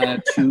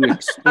to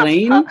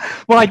explain.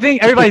 Well, I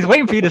think everybody's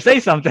waiting for you to say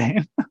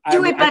something.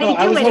 Do it, buddy.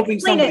 I was Do it. hoping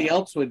Explain somebody it.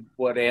 else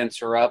would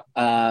answer up.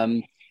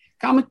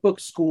 Comic Book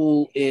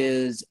School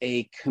is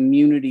a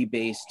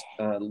community-based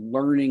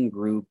learning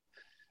group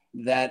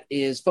that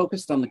is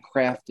focused on the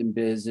craft and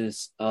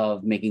business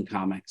of making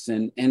comics.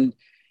 And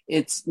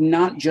it's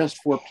not just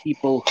for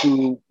people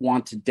who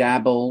want to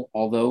dabble,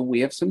 although we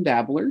have some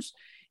dabblers.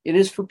 It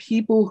is for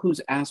people whose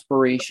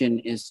aspiration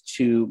is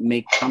to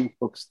make comic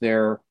books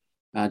their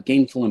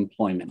gainful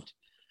employment.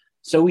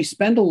 So we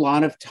spend a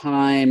lot of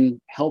time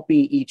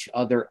helping each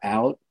other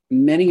out.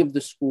 Many of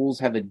the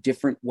schools have a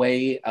different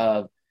way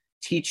of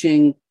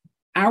teaching.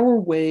 Our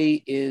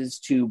way is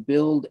to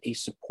build a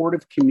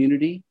supportive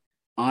community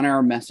on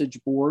our message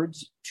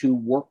boards, to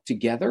work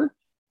together,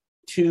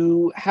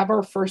 to have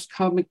our first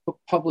comic book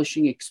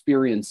publishing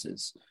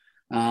experiences.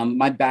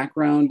 My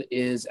background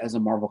is as a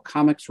Marvel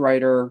Comics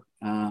writer,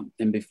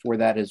 and before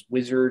that as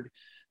Wizard.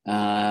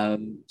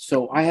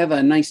 So I have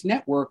a nice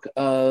network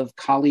of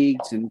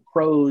colleagues and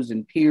pros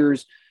and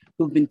peers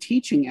who've been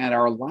teaching at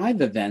our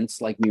live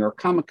events like New York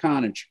Comic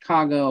Con and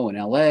Chicago and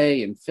LA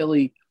and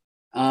Philly.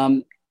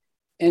 And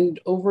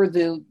over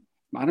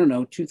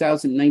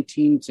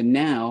 2019 to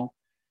now,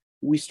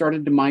 we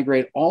started to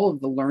migrate all of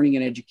the learning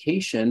and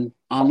education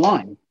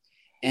online.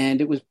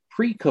 And it was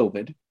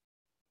pre-COVID.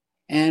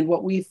 And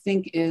what we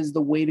think is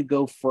the way to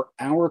go for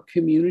our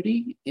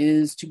community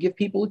is to give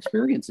people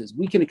experiences.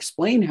 We can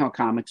explain how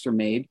comics are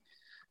made,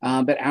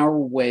 but our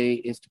way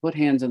is to put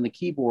hands on the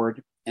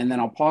keyboard. And then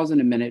I'll pause in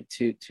a minute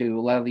to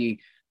allow the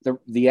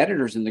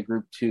editors in the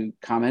group to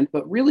comment.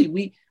 But really,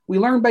 we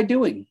learn by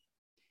doing.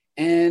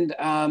 And,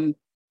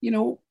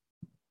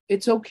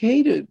 it's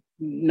okay to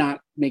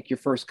not make your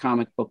first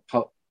comic book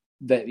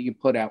that you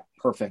put out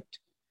perfect.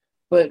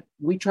 But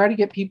we try to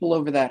get people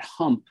over that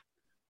hump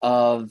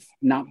of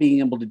not being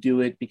able to do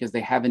it because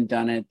they haven't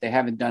done it. They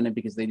haven't done it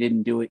because they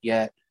didn't do it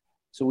yet.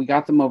 So we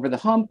got them over the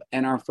hump,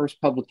 and our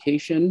first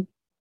publication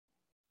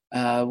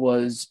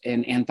was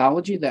an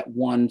anthology that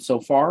won so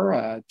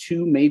far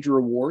 2 major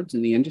awards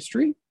in the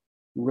industry.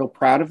 We're real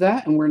proud of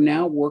that, and we're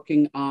now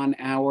working on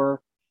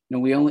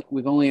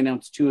we've only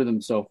announced 2 of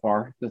them so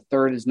far. The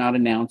third is not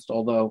announced,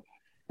 although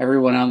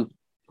everyone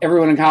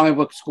in Comic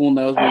Book School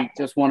knows we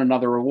just won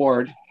another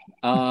award.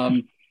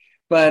 So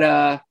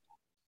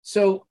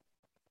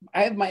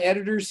I have my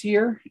editors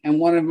here and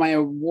one of my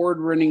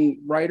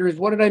award-winning writers.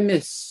 What did I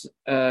miss?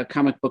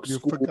 Comic Book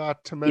School. You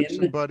forgot to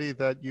mention, Buddy,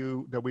 that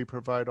we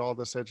provide all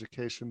this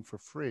education for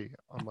free,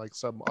 unlike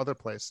some other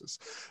places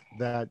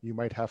that you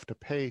might have to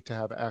pay to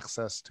have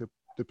access to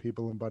the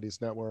people in Buddy's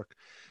network.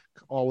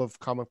 All of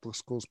Comic Book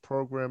School's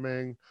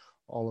programming,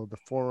 all of the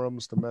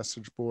forums, the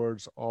message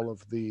boards, all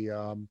of the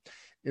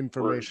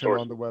information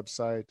on the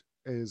website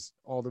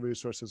all the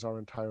resources are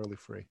entirely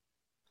free.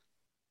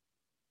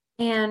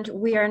 And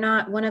we are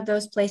not one of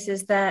those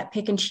places that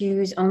pick and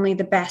choose only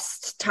the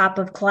best, top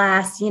of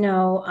class.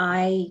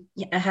 I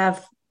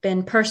have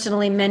been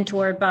personally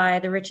mentored by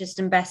the richest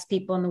and best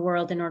people in the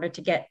world in order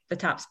to get the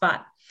top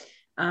spot.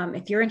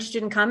 If you're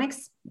interested in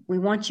comics, we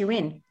want you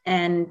in.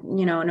 And,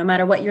 no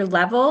matter what your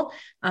level,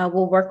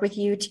 we'll work with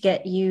you to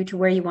get you to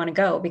where you want to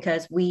go,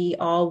 because we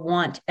all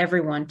want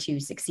everyone to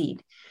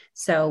succeed.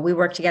 So we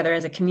work together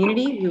as a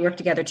community. We work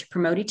together to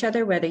promote each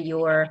other, whether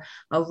you're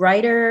a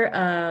writer,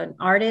 an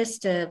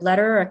artist, a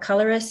letterer, a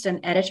colorist,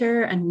 an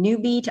editor, a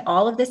newbie to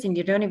all of this, and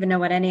you don't even know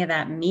what any of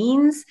that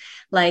means.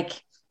 Like,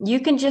 you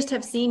can just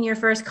have seen your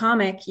first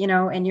comic,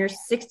 and you're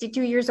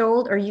 62 years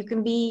old, or you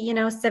can be,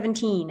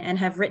 17 and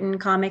have written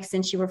comics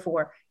since you were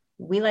 4.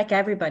 We like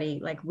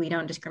everybody. Like, we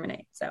don't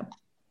discriminate. So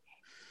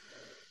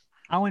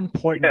how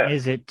important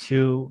is it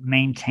to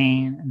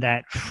maintain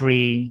that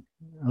free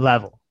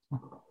level?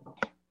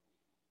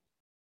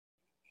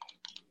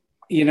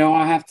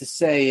 I have to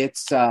say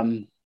it's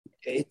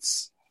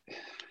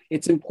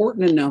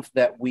important enough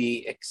that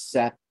we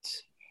accept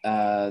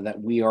that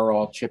we are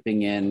all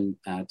chipping in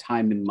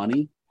time and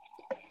money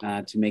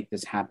to make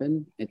this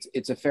happen.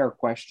 It's a fair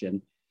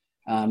question.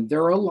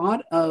 There are a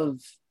lot of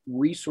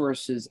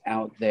resources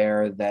out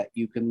there that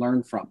you can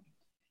learn from.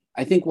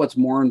 I think what's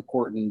more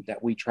important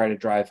that we try to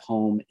drive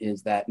home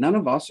is that none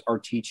of us are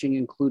teaching,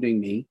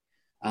 including me.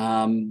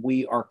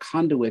 We are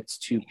conduits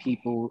to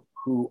people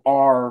who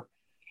are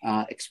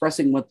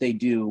expressing what they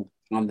do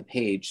on the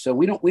page. So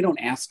we don't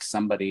ask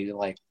somebody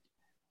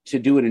to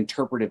do an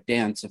interpretive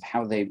dance of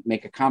how they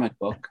make a comic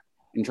book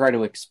and try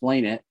to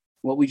explain it.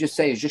 What we just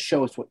say is just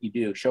show us what you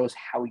do, show us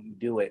how you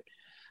do it.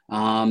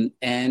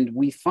 And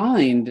we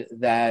find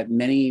that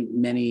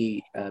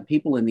many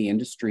people in the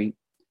industry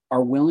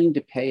are willing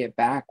to pay it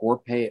back or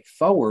pay it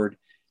forward,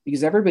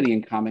 because everybody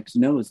in comics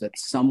knows that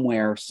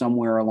somewhere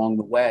along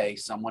the way,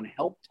 someone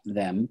helped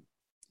them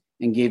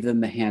and gave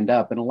them the hand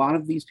up. And a lot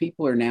of these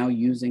people are now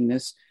using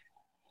this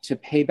to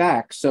pay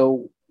back.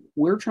 So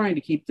we're trying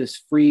to keep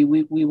this free.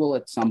 We will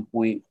at some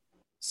point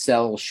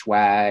sell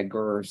swag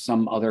or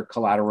some other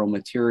collateral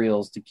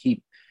materials to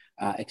keep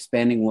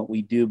expanding what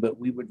we do, but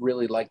we would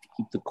really like to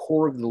keep the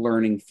core of the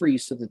learning free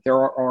so that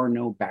there are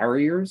no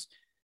barriers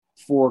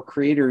for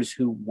creators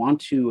who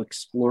want to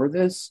explore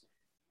this,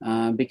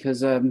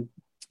 because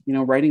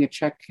writing a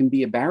check can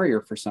be a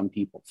barrier for some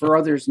people, for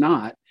others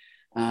not.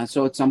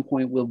 So at some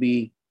point we'll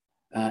be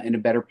in a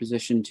better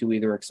position to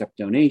either accept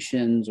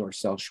donations or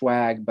sell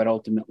swag. But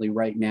ultimately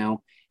right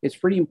now, it's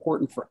pretty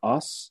important for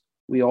us.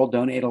 We all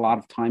donate a lot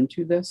of time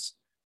to this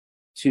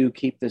to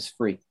keep this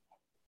free.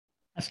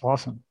 That's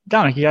awesome.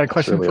 Dominic, you got a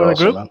question really for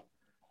the group?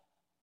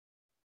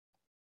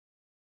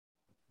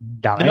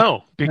 Dominic?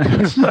 No,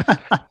 because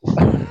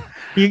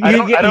you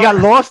got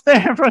lost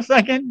there for a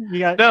second?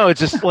 No, it's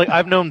just like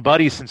I've known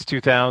Buddy since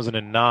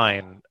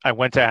 2009. I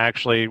went to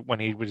actually when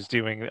he was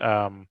doing,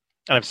 and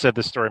I've said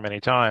this story many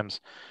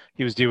times,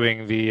 he was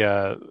doing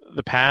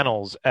the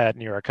panels at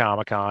New York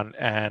Comic Con,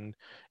 and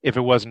if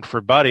it wasn't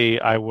for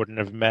Buddy, I wouldn't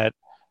have met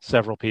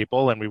several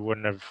people, and we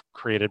wouldn't have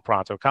created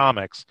Pronto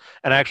Comics.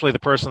 And actually, the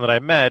person that I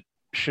met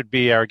should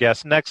be our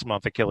guest next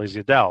month, Achilles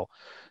Udell.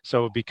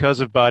 So because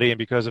of Buddy and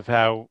because of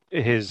how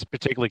his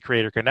particularly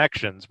creator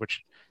connections,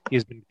 which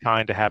he's been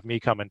kind to have me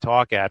come and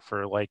talk at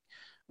for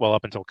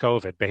up until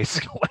COVID,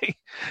 basically,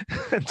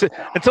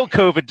 until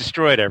COVID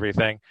destroyed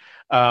everything.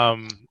 There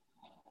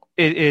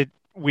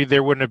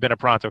wouldn't have been a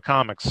Pronto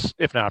Comics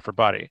if not for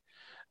Buddy.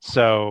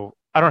 So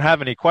I don't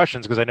have any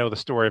questions because I know the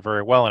story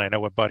very well and I know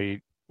what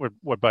Buddy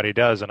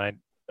does, and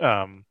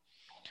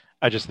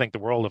I just think the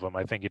world of him.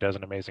 I think he does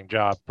an amazing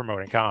job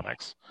promoting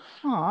comics.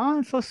 Aw,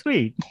 that's so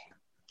sweet.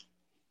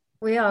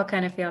 We all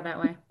kind of feel that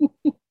way.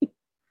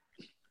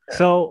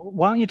 So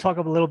why don't you talk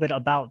a little bit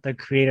about the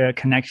creator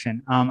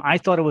connection? I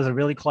thought it was a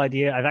really cool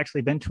idea. I've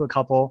actually been to a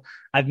couple.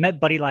 I've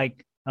met Buddy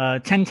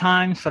 10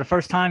 times for the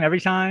first time,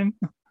 every time.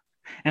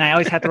 And I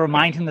always have to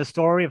remind him the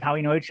story of how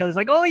we know each other. It's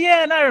like, oh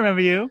yeah, and I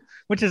remember you,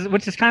 which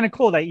is kind of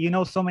cool that you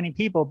know so many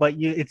people, but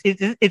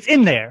it's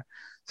in there.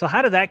 So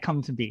how did that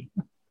come to be?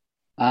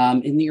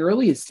 In the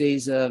earliest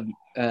days of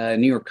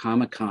New York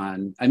Comic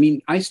Con,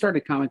 I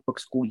started comic book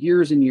school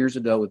years and years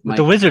ago with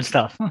the Wizard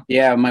stuff.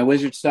 Yeah, my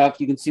Wizard stuff.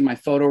 You can see my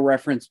photo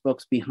reference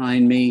books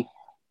behind me.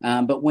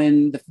 But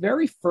when the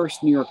very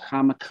first New York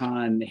Comic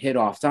Con hit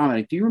off,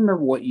 Dominic, do you remember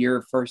what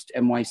year first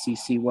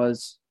NYCC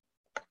was?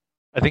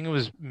 I think it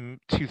was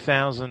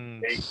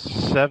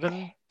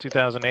 2007,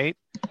 2008.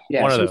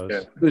 Yeah, one of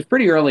those. It was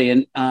pretty early,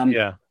 and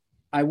yeah.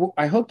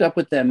 I hooked up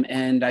with them,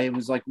 and I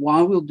was like,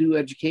 well, we'll do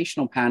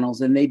educational panels,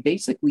 and they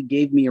basically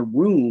gave me a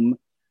room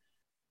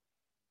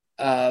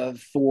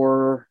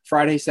for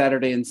Friday,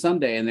 Saturday, and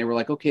Sunday, and they were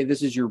like, okay,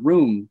 this is your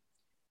room,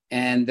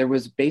 and there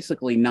was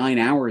basically 9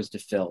 hours to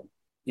fill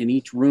in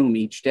each room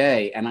each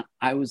day, and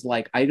I was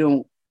like, I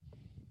don't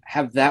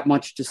have that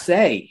much to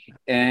say,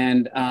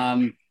 and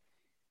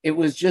it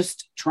was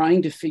just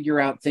trying to figure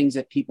out things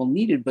that people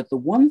needed. But the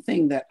one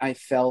thing that I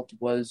felt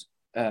was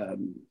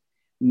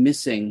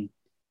missing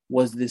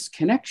was this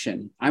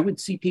connection. I would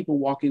see people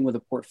walking with a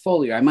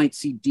portfolio. I might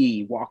see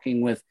Dee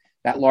walking with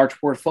that large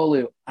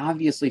portfolio,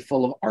 obviously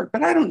full of art,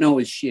 but I don't know,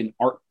 is she an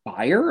art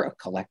buyer, a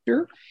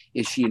collector?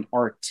 Is she an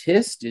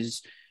artist?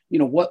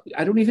 What?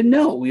 I don't even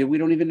know. We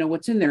don't even know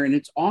what's in there. And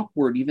it's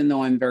awkward, even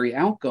though I'm very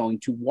outgoing,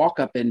 to walk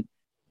up and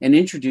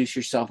introduce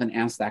yourself and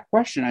ask that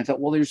question. I thought,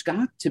 well, there's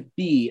got to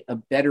be a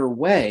better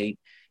way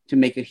to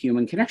make a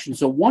human connection.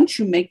 So once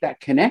you make that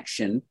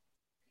connection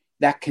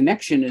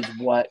is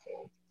what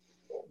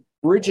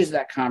bridges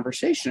that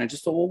conversation. I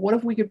just thought, well, what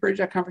if we could bridge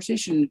that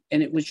conversation?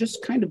 And it was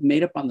just kind of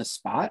made up on the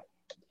spot.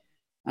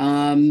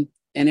 And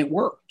it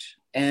worked.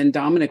 And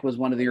Dominic was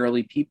one of the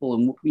early people.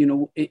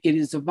 And, it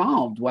has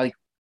evolved. Like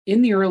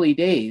in the early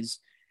days,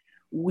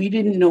 we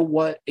didn't know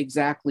what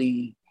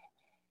exactly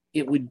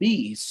it would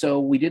be. So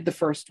we did the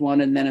first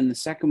one. And then in the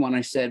second one,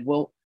 I said,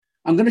 well,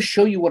 I'm going to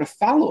show you what a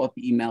follow-up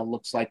email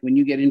looks like when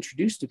you get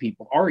introduced to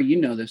people. Ari,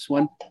 you know this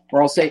one,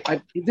 where I'll say,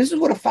 this is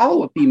what a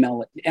follow-up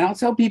email is. And I'll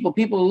tell people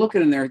are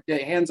looking in their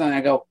hands on it.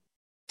 I go,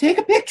 take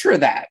a picture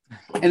of that.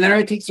 And then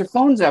everybody takes their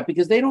phones out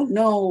because they don't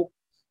know,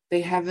 they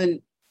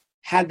haven't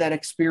had that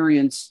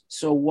experience.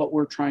 So what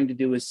we're trying to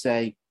do is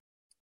say,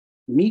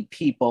 meet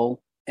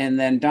people. And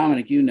then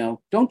Dominic,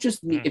 don't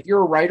just meet, if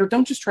you're a writer,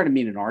 don't just try to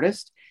meet an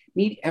artist,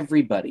 meet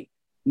everybody,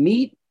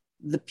 meet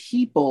the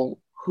people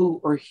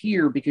who are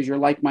here because you're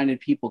like-minded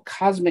people.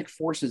 Cosmic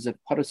forces have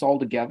put us all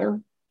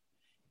together.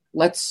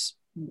 Let's,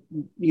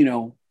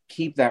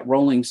 keep that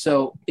rolling.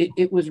 So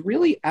it was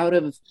really out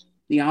of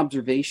the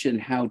observation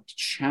how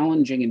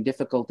challenging and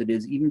difficult it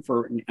is, even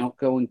for an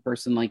outgoing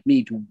person like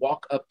me, to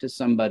walk up to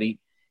somebody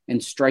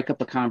and strike up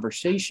a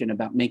conversation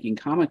about making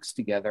comics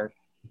together.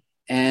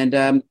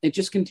 And it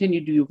just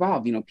continued to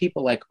evolve.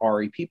 People like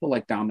Ari, people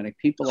like Dominic,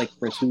 people like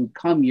Chris, who would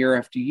come year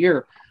after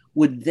year,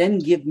 would then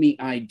give me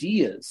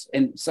ideas.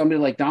 And somebody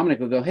like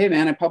Dominic would go, hey,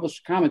 man, I published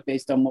a comic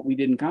based on what we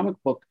did in Comic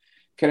Book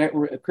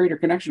Creator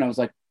Connection. I was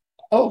like,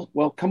 oh,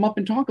 well, come up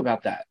and talk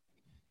about that.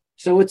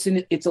 So it's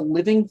a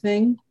living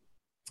thing.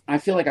 I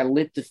feel like I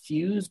lit the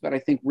fuse, but I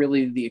think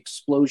really the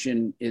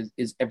explosion is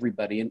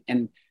everybody.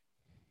 And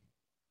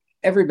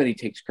everybody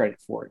takes credit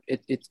for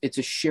it. It's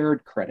a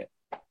shared credit.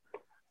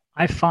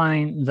 I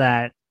find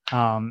that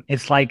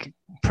it's like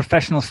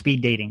professional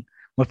speed dating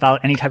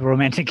without any type of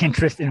romantic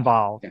interest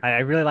involved. I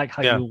really like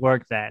how you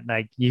work that.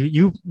 Like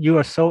you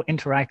are so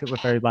interactive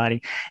with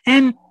everybody.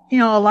 And,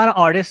 a lot of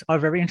artists are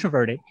very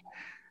introverted.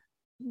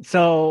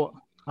 So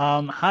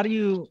how do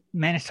you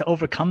manage to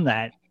overcome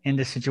that in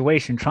this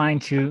situation, trying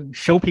to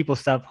show people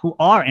stuff who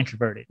are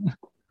introverted?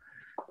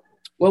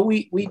 Well,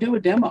 we do a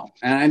demo.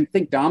 And I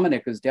think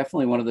Dominic is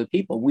definitely one of the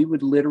people. We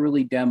would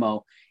literally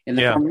demo in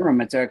the front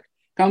room. It's like,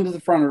 come to the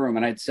front of the room.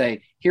 And I'd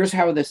say, here's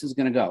how this is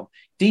going to go.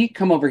 D,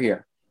 come over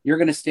here. You're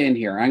going to stand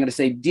here. I'm going to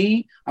say,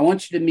 D, I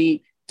want you to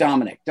meet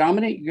Dominic.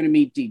 Dominic, you're going to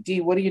meet D. D,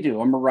 what do you do?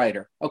 I'm a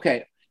writer.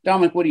 Okay.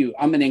 Dominic, what do you?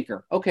 I'm an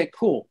inker. Okay,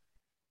 cool.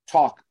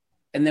 Talk.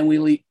 And then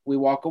we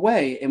walk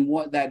away. And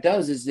what that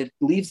does is it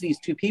leaves these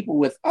two people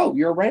with, oh,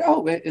 you're right.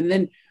 Oh, and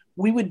then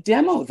we would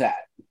demo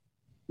that.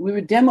 We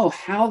would demo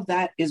how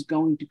that is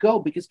going to go,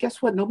 because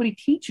guess what? Nobody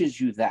teaches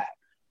you that.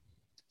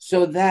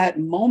 So that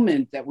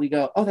moment that we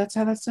go, oh, that's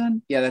how that's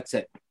done? Yeah, that's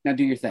it. Now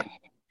do your thing.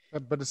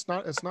 But it's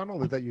not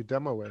only that you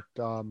demo it.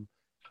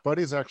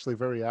 Buddy's actually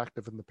very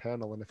active in the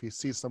panel, and if he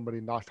sees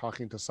somebody not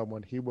talking to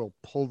someone, he will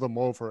pull them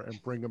over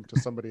and bring them to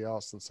somebody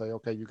else and say,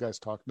 okay, you guys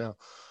talk now.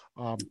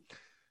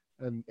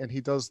 And he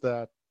does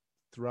that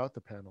throughout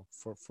the panel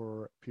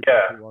for people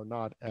who are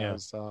not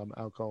as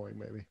outgoing,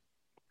 maybe.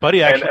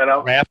 Buddy actually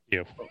drafted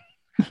you.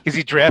 Because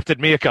he drafted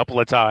me a couple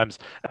of times,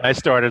 and I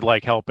started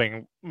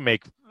helping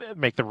make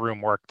the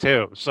room work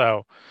too.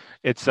 So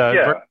it's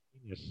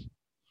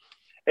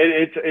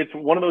it's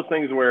one of those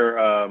things where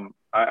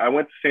I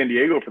went to San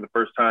Diego for the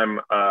first time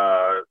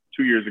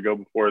 2 years ago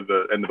before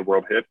the end of the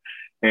world hit,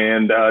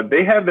 and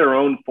they have their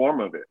own form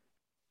of it,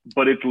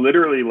 but it's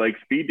literally like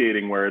speed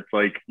dating, where it's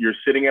like you're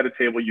sitting at a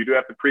table, you do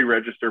have to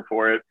pre-register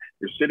for it.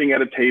 You're sitting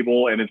at a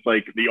table, and it's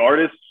like the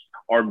artists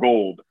are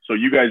gold, so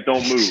you guys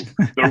don't move.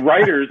 The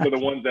writers are the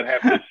ones that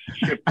have to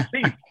shift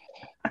seats,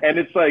 and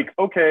it's like,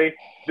 okay,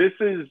 this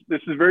is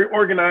very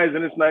organized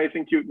and it's nice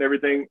and cute and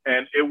everything,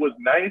 and it was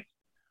nice.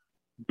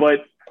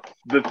 But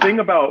the thing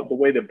about the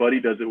way that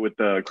Buddy does it with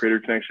the Creator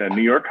Connection at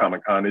New York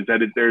Comic Con is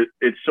that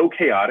it's so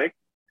chaotic,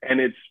 and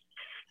it's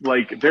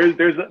like there's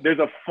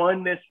a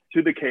funness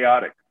to the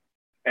chaotic,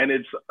 and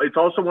it's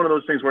also one of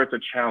those things where it's a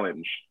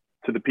challenge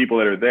to the people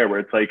that are there, where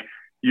it's like,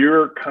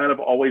 you're kind of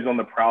always on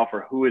the prowl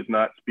for who is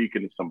not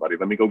speaking to somebody.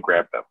 Let me go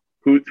grab them.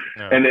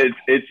 And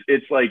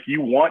it's like,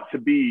 you want to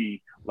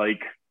be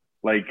like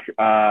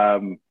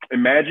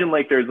imagine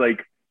like there's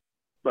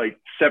like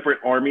separate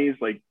armies,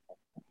 like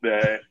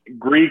the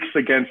Greeks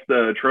against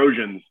the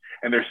Trojans,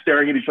 and they're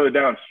staring at each other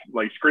down,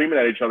 like screaming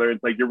at each other.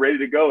 It's like, you're ready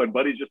to go. And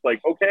Buddy's just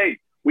like, okay,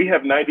 we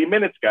have 90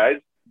 minutes, guys,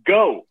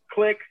 go,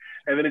 click.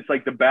 And then it's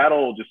like the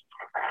battle, just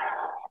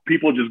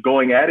people just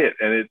going at it.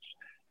 And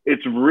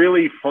it's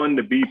really fun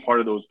to be part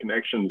of those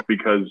connections,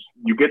 because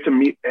you get to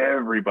meet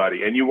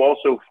everybody, and you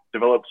also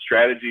develop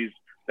strategies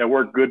that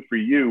work good for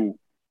you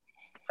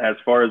as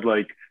far as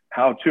like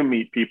how to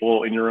meet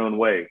people in your own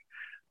way.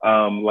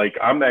 Like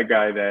I'm that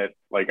guy that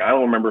like I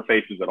don't remember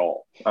faces at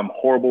all. I'm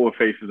horrible with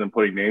faces and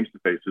putting names to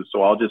faces.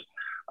 So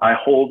I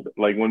hold,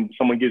 like when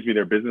someone gives me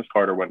their business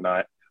card or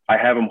whatnot, I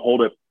have them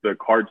hold up the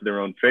card to their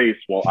own face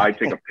while I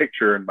take a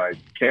picture in my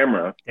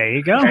camera. There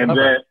you go. And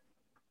then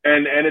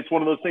and it's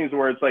one of those things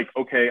where it's like,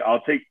 okay,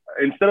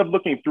 instead of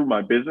looking through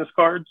my business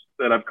cards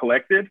that I've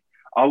collected,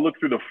 I'll look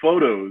through the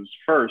photos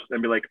first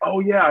and be like, oh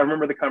yeah, I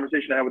remember the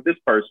conversation I had with this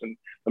person.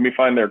 Let me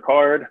find their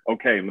card.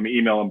 Okay, let me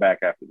email them back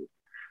after this.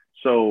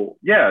 So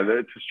yeah,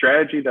 it's a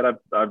strategy that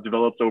I've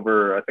developed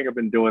over, I think I've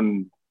been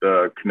doing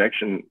the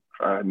connection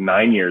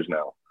 9 years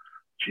now.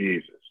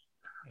 Jesus.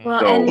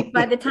 Well, and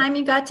by the time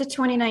you got to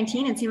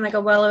 2019, it seemed like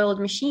a well-oiled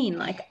machine.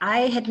 Like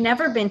I had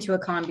never been to a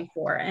con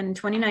before, and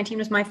 2019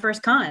 was my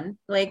first con.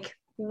 Like,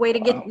 way to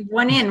get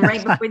one in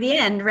right before the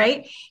end,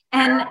 right?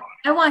 And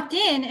I walked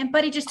in, and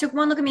Buddy just took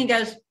one look at me and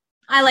goes,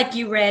 "I like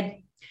you,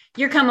 Red.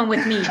 You're coming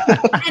with me."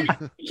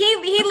 And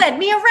he led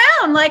me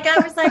around. Like I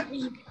was like,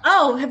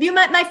 "Oh, have you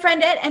met my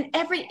friend Ed?" And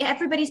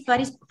everybody's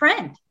Buddy's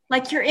friend.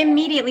 Like you're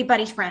immediately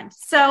Buddy's friend.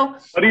 So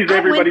Buddy's I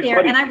everybody's went there,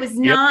 buddy. and I was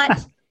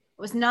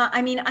not.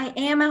 I mean, I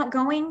am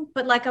outgoing,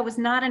 but like I was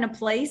not in a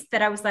place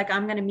that I was like,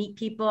 I'm going to meet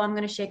people. I'm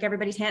going to shake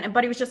everybody's hand. And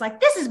Buddy was just like,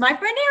 this is my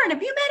friend Aaron.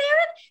 Have you met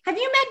Aaron? Have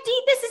you met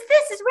Dee?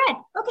 This is Red.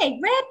 Okay,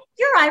 Red,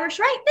 you're Irish,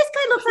 right? This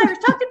guy looks Irish.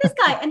 Talk to this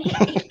guy. And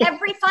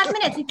every 5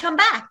 minutes he'd come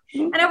back.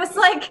 And I was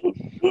like,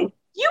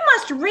 you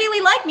must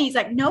really like me. He's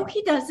like, no,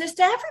 he does this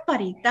to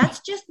everybody. That's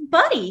just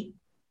Buddy.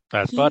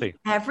 That's Buddy.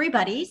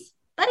 Everybody's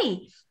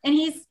Buddy.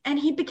 And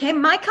he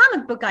became my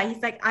comic book guy.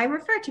 He's like, I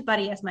refer to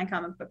Buddy as my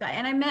comic book guy.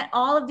 And I met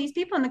all of these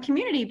people in the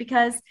community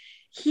because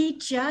he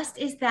just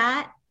is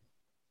that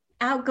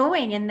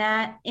outgoing and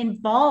that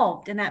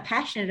involved and that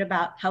passionate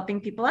about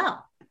helping people out.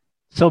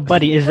 So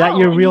Buddy, is that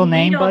your real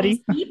name,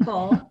 Buddy?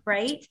 People,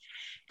 right?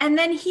 And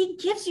then he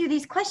gives you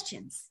these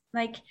questions.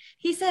 Like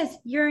he says,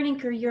 you're an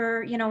inker,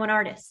 you're, an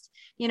artist.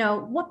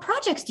 What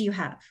projects do you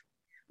have?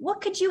 What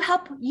could you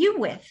help you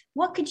with?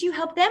 What could you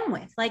help them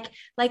with? Like,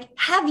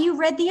 have you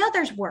read the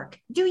other's work?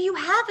 Do you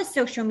have a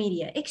social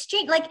media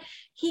exchange? Like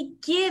he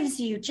gives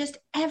you just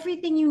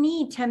everything you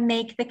need to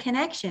make the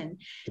connection.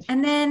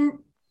 And then,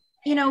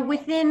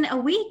 within a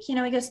week,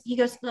 he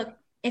goes, look,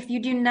 if you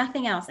do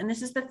nothing else, and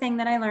this is the thing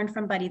that I learned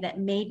from Buddy that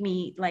made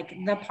me like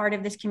the part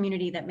of this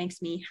community that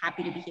makes me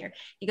happy to be here.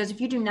 He goes,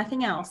 if you do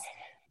nothing else,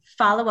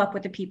 follow up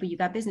with the people you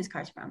got business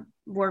cards from,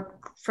 or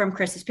from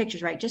Chris's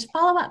pictures, right? Just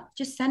follow up,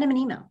 just send him an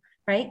email.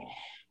 Right.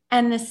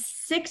 And the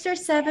 6 or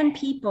 7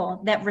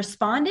 people that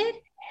responded,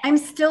 I'm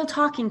still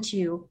talking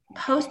to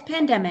post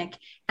pandemic,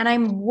 and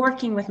I'm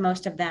working with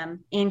most of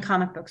them in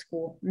comic book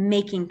school,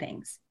 making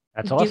things,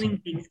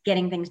 doing things,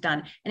 getting things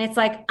done. And it's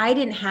like, I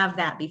didn't have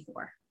that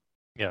before.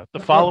 Yeah. The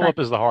follow-up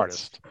is the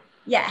hardest.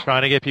 Yeah.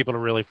 Trying to get people to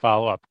really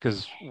follow up.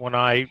 Because when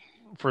I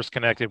first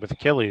connected with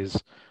Achilles,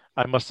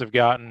 I must have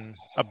gotten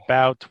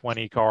about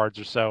 20 cards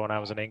or so when I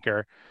was an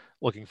inker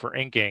looking for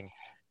inking.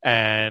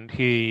 And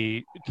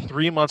 3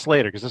 months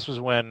later, because this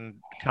was when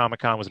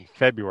Comic-Con was in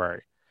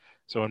February.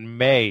 So in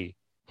May,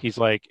 he's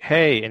like,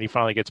 hey, and he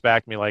finally gets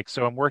back to me like,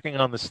 so I'm working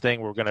on this thing.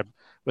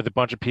 With a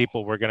bunch of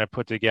people, we're going to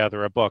put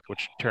together a book,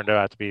 which turned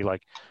out to be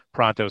like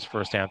Pronto's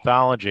first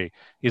anthology.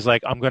 He's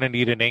like, I'm going to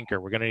need an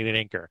inker. We're going to need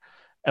an inker.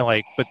 And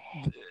like, but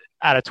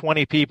out of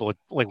 20 people,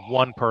 like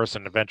one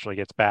person eventually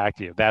gets back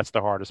to you. That's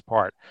the hardest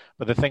part.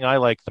 But the thing I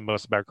like the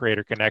most about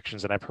Creator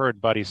Connections, and I've heard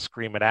Buddy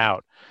scream it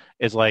out,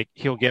 is like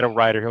he'll get a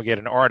writer, he'll get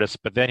an artist,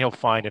 but then he'll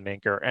find an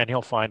inker and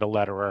he'll find a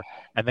letterer.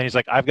 And then he's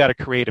like, I've got a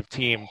creative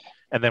team.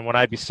 And then when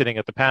I'd be sitting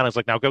at the panel, he's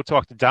like, now go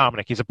talk to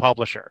Dominic. He's a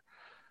publisher.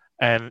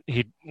 And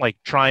he'd like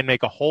try and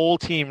make a whole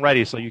team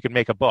ready so you can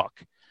make a book.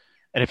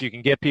 And if you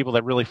can get people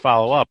that really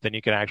follow up, then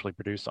you can actually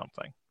produce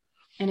something.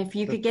 And if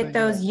you could get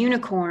those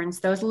unicorns,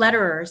 those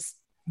letterers,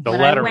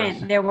 I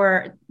went, there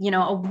were,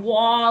 a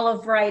wall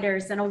of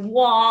writers and a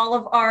wall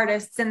of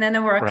artists. And then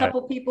there were a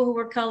couple people who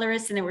were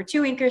colorists, and there were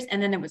 2 inkers.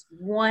 And then there was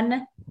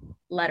one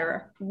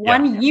letterer,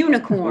 one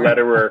unicorn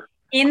letterer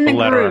in the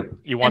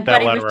group. You want and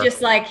that Buddy letterer. was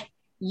just like,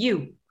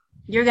 you're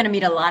going to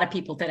meet a lot of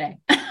people today.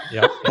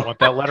 Yep, you want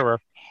that letterer.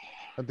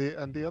 And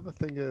the other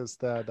thing is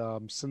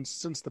that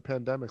since the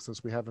pandemic,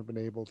 since we haven't been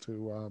able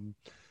to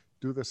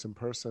do this in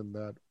person,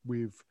 that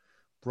we've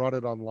brought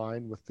it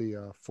online with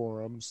the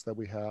forums that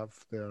we have.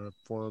 There are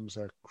forums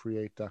at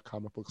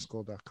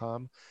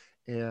create.comicbookschool.com.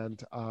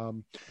 And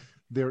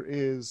there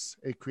is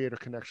a Creator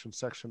Connection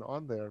section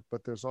on there,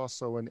 but there's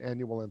also an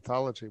annual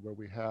anthology where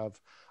we have,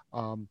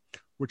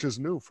 which is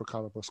new for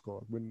Comic Book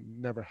School. We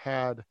never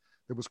had,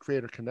 there was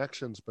Creator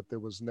Connections, but there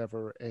was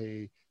never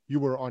you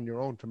were on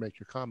your own to make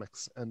your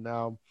comics. And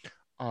now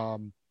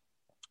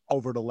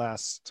over the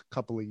last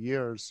couple of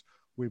years,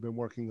 we've been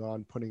working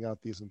on putting out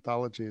these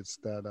anthologies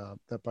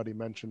that Buddy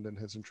mentioned in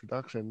his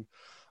introduction.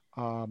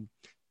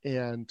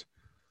 And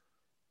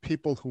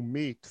people who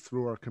meet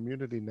through our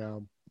community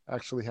now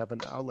actually have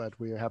an outlet.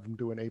 We have them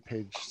do an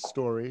 8-page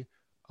story.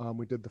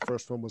 We did the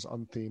first one was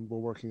unthemed. We're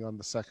working on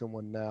the second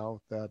one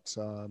now that's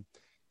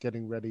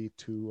getting ready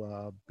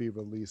to be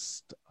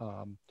released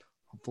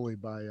hopefully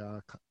by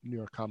New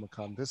York Comic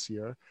Con this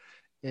year.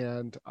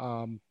 and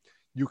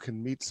you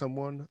can meet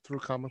someone through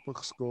comic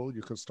book school.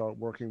 You can start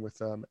working with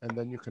them, and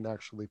then you can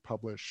actually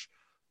publish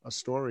a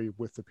story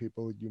with the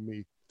people you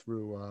meet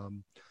through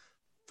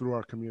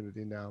our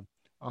community now,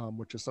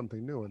 which is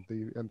something new. And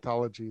the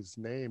anthology's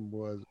name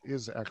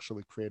is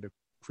actually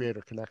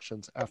Creator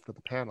Connections after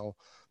the panel.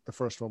 The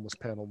first one was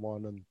panel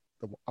 1, and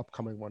the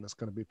upcoming one is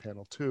going to be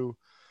panel 2.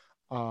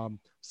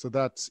 So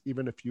that's,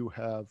 even if you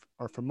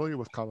are familiar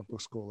with comic book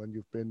school and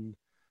you've been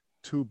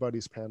to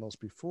Buddy's panels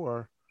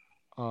before,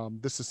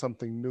 this is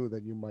something new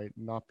that you might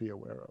not be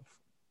aware of.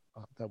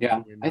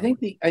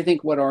 I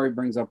think what Ari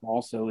brings up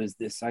also is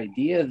this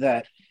idea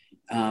that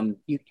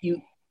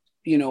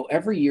you know,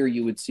 every year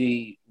you would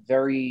see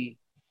very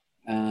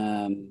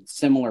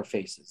similar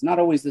faces, not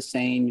always the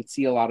same. You'd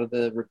see a lot of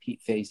the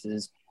repeat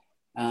faces,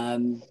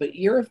 but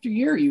year after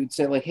year you would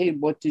say, like, hey,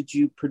 what did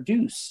you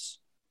produce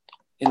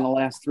in the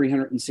last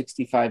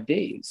 365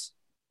 days?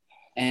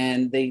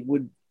 And they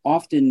would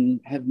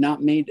often have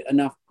not made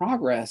enough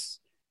progress.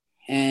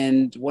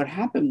 And what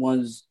happened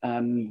was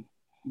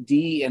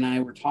Dee and I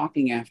were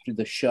talking after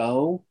the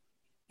show,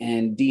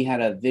 and Dee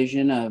had a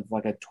vision of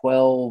like a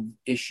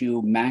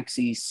 12-issue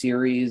maxi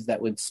series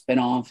that would spin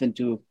off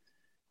into,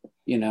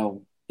 you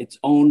know, its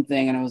own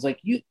thing. And I was like,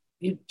 you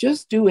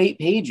just do 8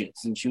 pages.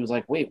 And she was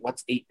like, wait,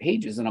 what's 8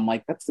 pages? And I'm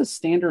like, that's the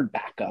standard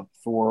backup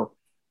for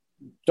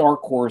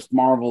Dark Horse,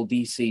 Marvel,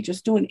 DC.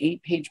 Just do an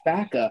 8-page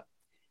backup.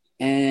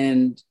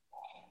 And,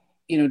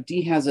 you know,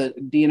 Dee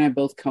and I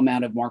both come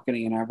out of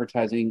marketing and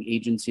advertising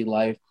agency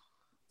life,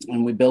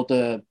 and we built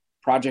a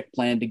project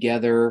plan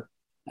together.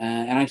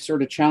 And I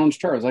sort of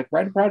challenged her. I was like,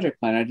 write a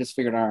project plan. I just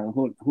figured, all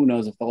right, who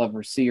knows if I'll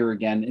ever see her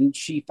again. And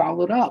she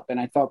followed up. And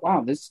I thought,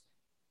 wow, this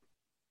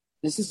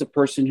is a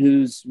person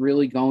who's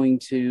really going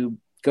to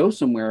go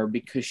somewhere,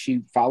 because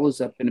she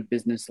follows up in a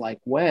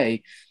business-like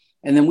way.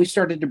 And then we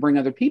started to bring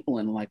other people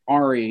in, like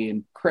Ari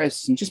and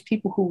Chris, and just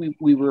people who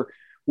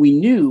we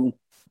knew.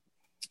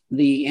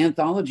 The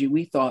anthology,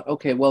 we thought,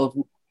 okay, well, if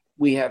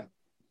we have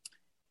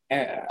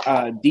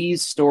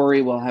Dee's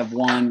story, we'll have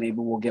one, maybe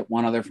we'll get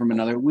one other from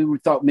another. We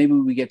thought maybe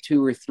we get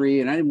 2 or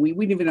 3, and we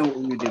didn't even know what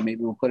we would do.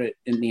 Maybe we'll put it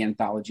in the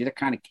anthology. That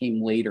kind of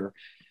came later.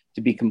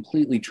 To be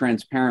completely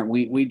transparent,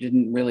 we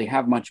didn't really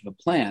have much of a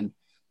plan.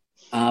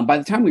 By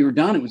the time we were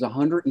done, it was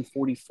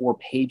 144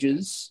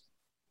 pages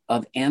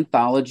of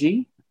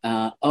anthology.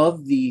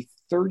 Of the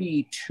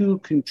 32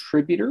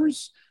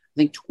 contributors, I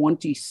think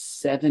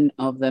 27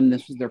 of them,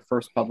 this was their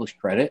first published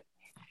credit.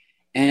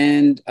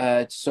 And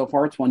so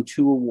far it's won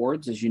 2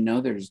 awards. As you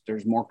know,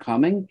 there's more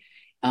coming.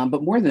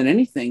 But more than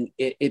anything,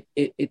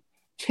 it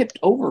tipped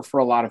over for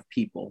a lot of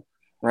people,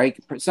 right?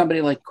 For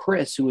somebody like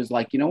Chris, who was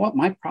like, you know what,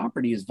 my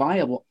property is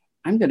viable.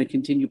 I'm going to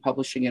continue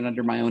publishing it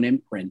under my own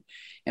imprint.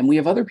 And we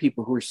have other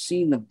people who are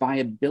seeing the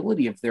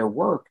viability of their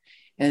work.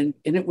 And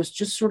it was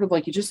just sort of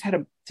like, you just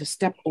had to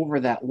step over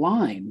that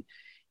line.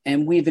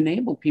 And we've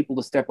enabled people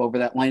to step over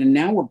that line. And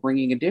now we're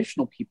bringing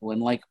additional people in.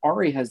 Like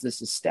Ari has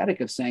this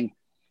aesthetic of saying,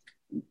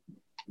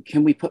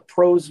 can we put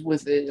prose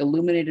with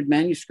illuminated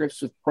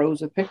manuscripts with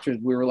prose with pictures?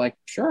 We were like,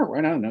 sure,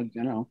 why not? No,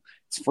 you know,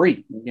 it's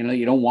free. You know,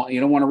 you don't want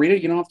to read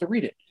it, you don't have to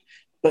read it.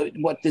 But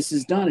what this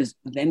has done is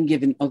then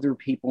given other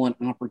people an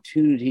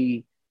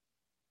opportunity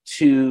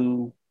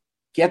to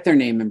get their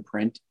name in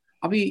print.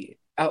 I'll be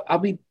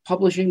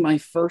publishing my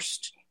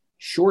first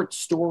short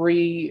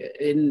story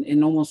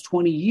in almost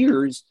 20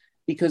 years,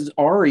 because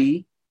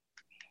Ari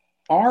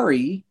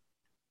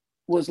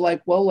was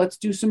like, well, let's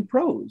do some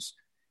prose,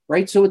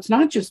 right? So it's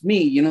not just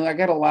me, you know, I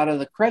got a lot of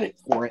the credit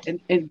for it.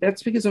 And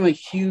that's because I'm a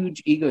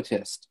huge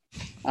egotist.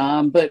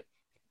 But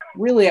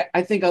really,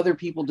 I think other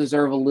people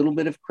deserve a little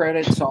bit of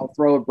credit. So I'll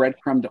throw a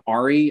breadcrumb to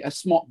Ari,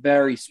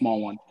 very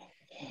small one,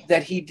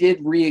 that he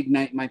did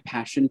reignite my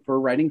passion for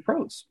writing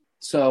prose.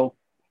 So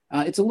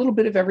it's a little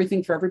bit of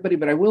everything for everybody,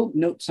 but I will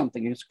note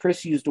something. As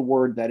Chris used a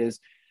word that is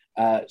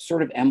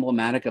sort of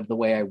emblematic of the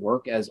way I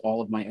work, as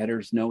all of my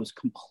editors know, is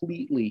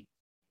completely,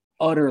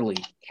 utterly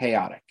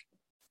chaotic.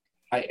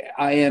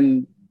 I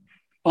am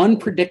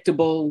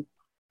unpredictable.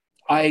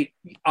 I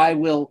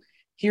will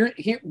here.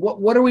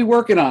 What are we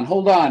working on?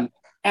 Hold on.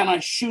 And I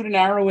shoot an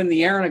arrow in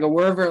the air and I go,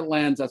 wherever it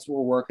lands, that's what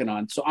we're working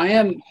on. So I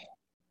am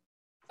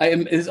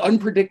as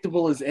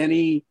unpredictable as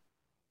any,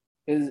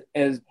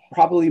 as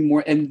probably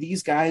more. And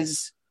these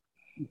guys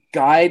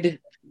guide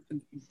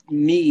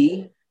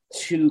me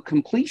to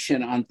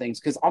completion on things,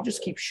 because I'll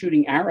just keep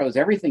shooting arrows.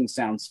 Everything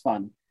sounds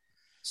fun.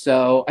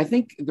 So I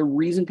think the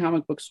reason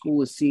Comic Book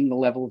School is seeing the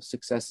level of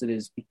success it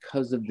is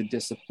because of the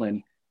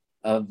discipline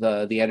of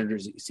the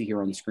editors that you see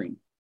here on the screen.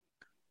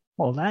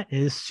 Well, that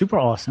is super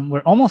awesome.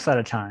 We're almost out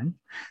of time.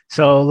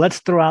 So let's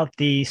throw out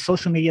the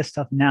social media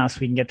stuff now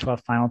so we can get to our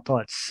final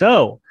thoughts.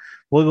 So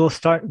we will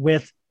start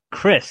with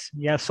Chris.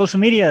 You have social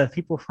media.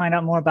 People find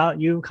out more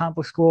about you, Comic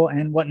Book School,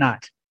 and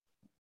whatnot.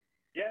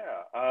 Yeah.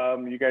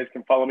 You guys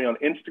can follow me on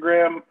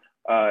Instagram,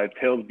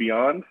 Tales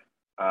Beyond.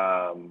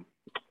 On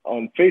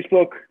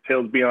Facebook,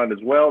 Tales Beyond as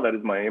well. That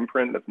is my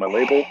imprint. That's my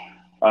label.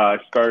 I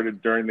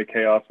started during the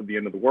chaos of the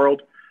end of the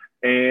world.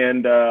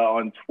 And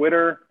on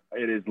Twitter,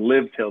 it is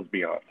Live Tales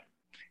Beyond.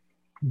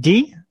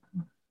 D?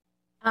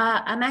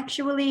 I'm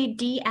actually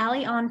D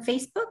Alley on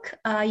Facebook.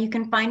 You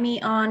can find me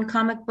on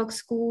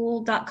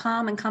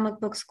comicbookschool.com and Comic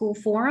Book School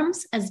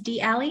forums as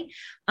D Alley.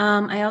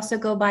 I also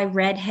go by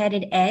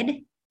Redheaded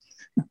Ed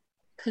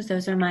because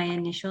those are my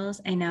initials.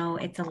 I know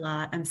it's a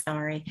lot. I'm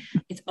sorry.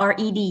 It's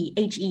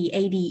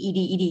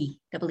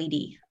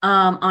REDHEADEDED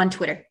on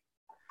Twitter.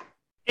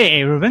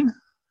 Hey, Ruben.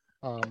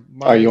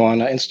 Are you on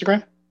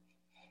Instagram?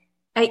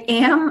 I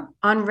am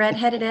on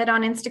Redheaded Ed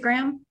on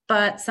Instagram,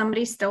 but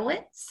somebody stole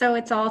it, so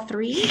it's all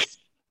threes.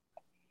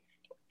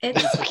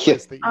 It's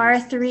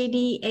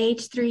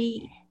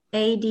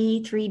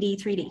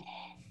R3DH3AD3D3D.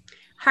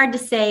 Hard to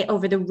say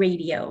over the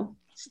radio.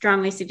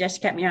 Strongly suggest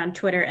you kept me on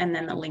Twitter, and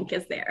then the link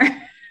is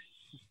there.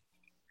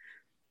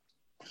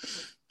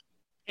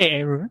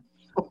 Hey, Ruben.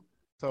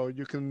 So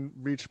you can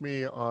reach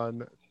me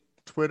on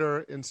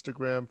Twitter,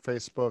 Instagram,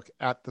 Facebook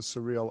at The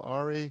Surreal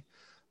Ari.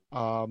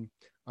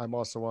 I'm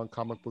also on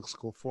Comic Book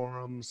School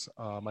forums.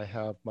 I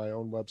have my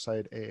own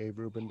website,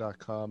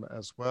 aaruben.com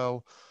as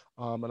well.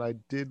 And I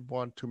did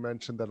want to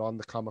mention that on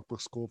the Comic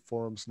Book School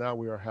forums now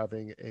we are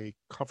having a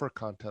cover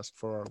contest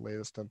for our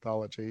latest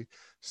anthology.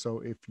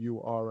 So if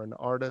you are an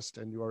artist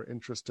and you are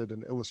interested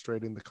in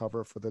illustrating the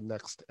cover for the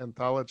next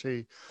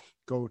anthology,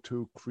 go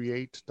to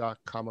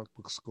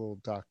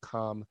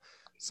create.comicbookschool.com,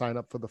 sign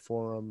up for the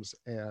forums,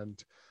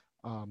 and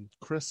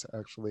Chris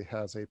actually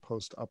has a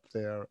post up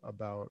there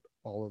about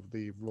all of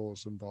the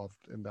rules involved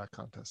in that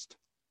contest.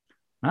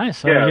 Nice.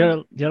 So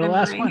you're the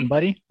last one,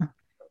 buddy.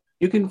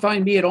 You can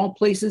find me at all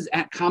places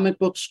at Comic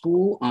Book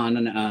School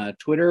on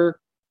Twitter,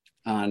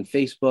 on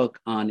Facebook,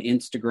 on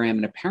Instagram,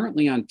 and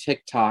apparently on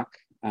TikTok.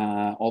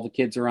 All the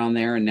kids are on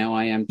there, and now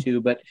I am too.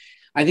 But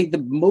I think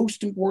the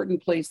most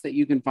important place that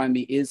you can find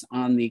me is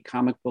on the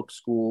Comic Book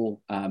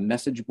School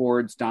message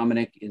boards.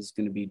 Dominic is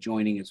going to be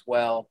joining as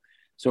well.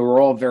 So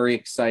we're all very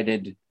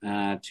excited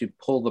to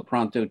pull the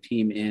Pronto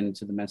team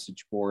into the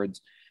message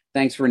boards.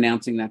 Thanks for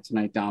announcing that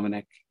tonight,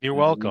 Dominic. You're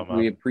welcome.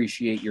 We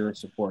appreciate your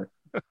support.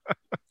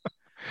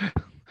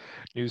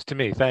 News to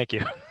me. Thank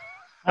you.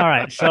 All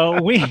right.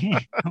 So we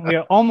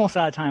are almost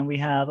out of time. We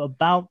have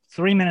about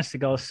 3 minutes to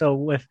go. So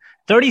with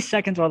 30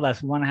 seconds or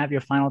less, we want to have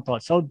your final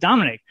thoughts. So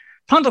Dominic,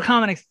 Pronto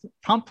Comics,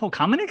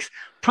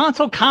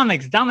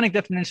 Dominic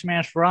Definition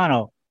Man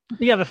Sperano.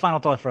 You have a final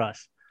thought for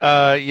us.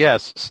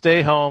 Yes.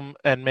 Stay home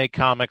and make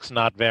comics,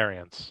 not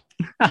variants.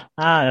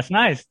 That's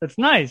nice. That's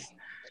nice.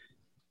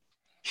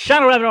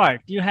 Shadow Rabbit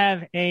Art, do you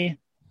have a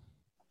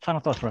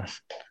final thought for us?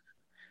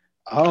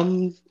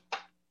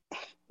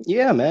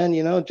 Yeah, man,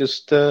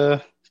 just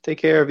take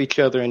care of each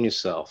other and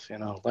yourself.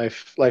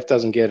 Life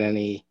doesn't get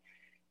any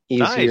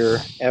easier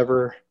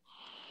ever.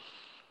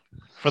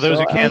 For those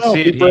who can't see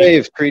it, be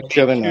brave, treat each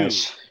other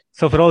nice.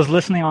 So for those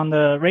listening on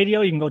the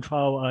radio, you can go to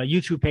our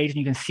YouTube page and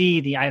you can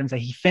see the items that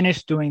he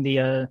finished doing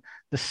the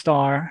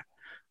star.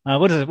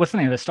 What is it? What's the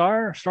name? The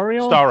Starro?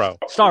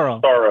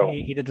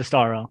 Starro. He did the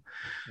Starro.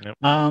 Yep.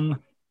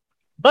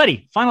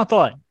 Buddy, final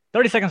thought.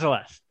 30 seconds or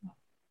less.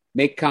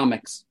 Make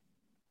comics.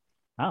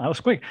 Wow, that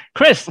was quick.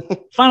 Chris,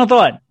 final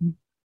thought.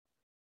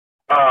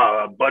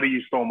 Buddy,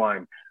 you stole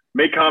mine.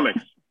 Make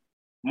comics.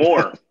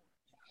 More.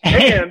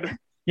 And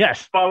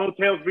yes. Follow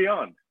Tales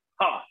Beyond.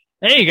 Ha.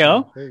 There you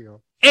go.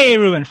 Hey,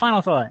 Ruben,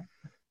 final thought.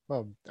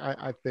 Well,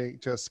 I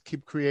think just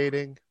keep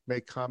creating,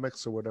 make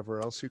comics or whatever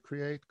else you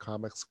create,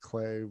 comics,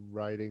 clay,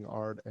 writing,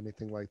 art,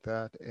 anything like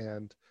that,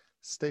 and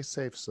stay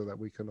safe so that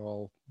we can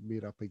all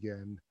meet up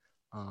again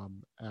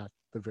at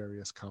the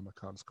various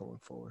Comic-Cons going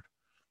forward.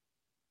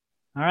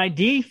 All right,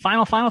 Dee,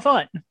 final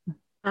thought.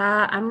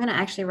 I'm going to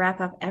actually wrap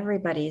up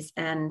everybody's,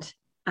 and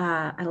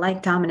I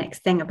like Dominic's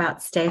thing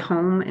about stay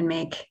home and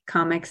make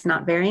comics,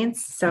 not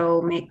variants.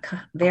 So make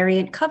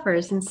variant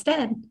covers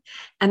instead,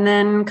 and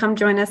then come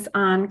join us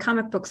on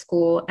Comic Book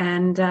School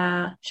and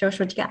show us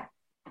what you got.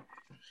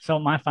 So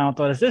my final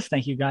thought is this.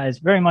 Thank you guys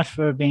very much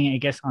for being a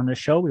guest on the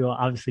show. We will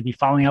obviously be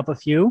following up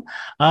with you.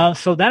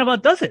 So that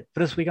about does it for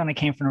this week on It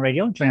Came From the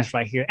Radio. Join us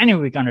right here any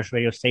week on this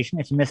radio station.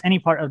 If you miss any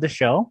part of the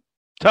show,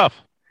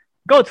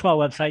 go to our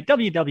website,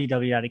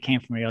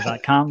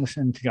 www.itcamefromradio.com.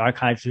 Listen to the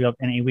archives in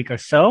a week or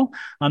so.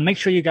 Make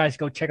sure you guys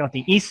go check out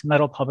the East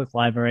Meadow Public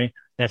Library.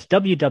 That's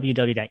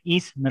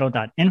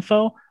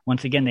www.eastmeadow.info.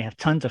 Once again, they have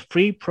tons of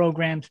free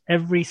programs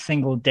every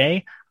single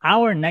day.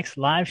 Our next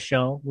live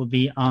show will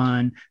be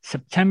on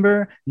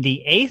September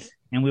the 8th,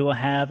 and we will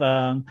have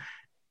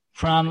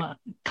from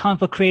comic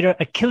book creator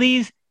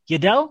Achilles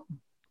Yadel.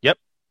 Yep.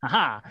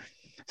 Aha.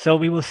 So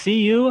we will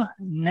see you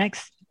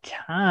next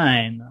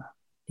time.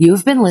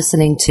 You've been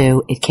listening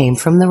to It Came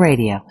From the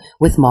Radio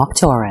with Mark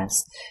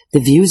Torres. The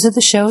views of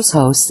the show's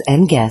hosts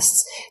and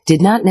guests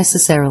did not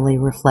necessarily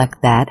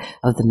reflect that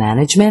of the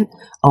management,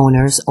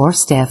 owners, or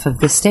staff of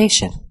the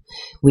station.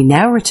 We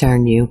now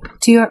return you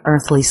to your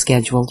earthly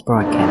scheduled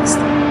broadcast.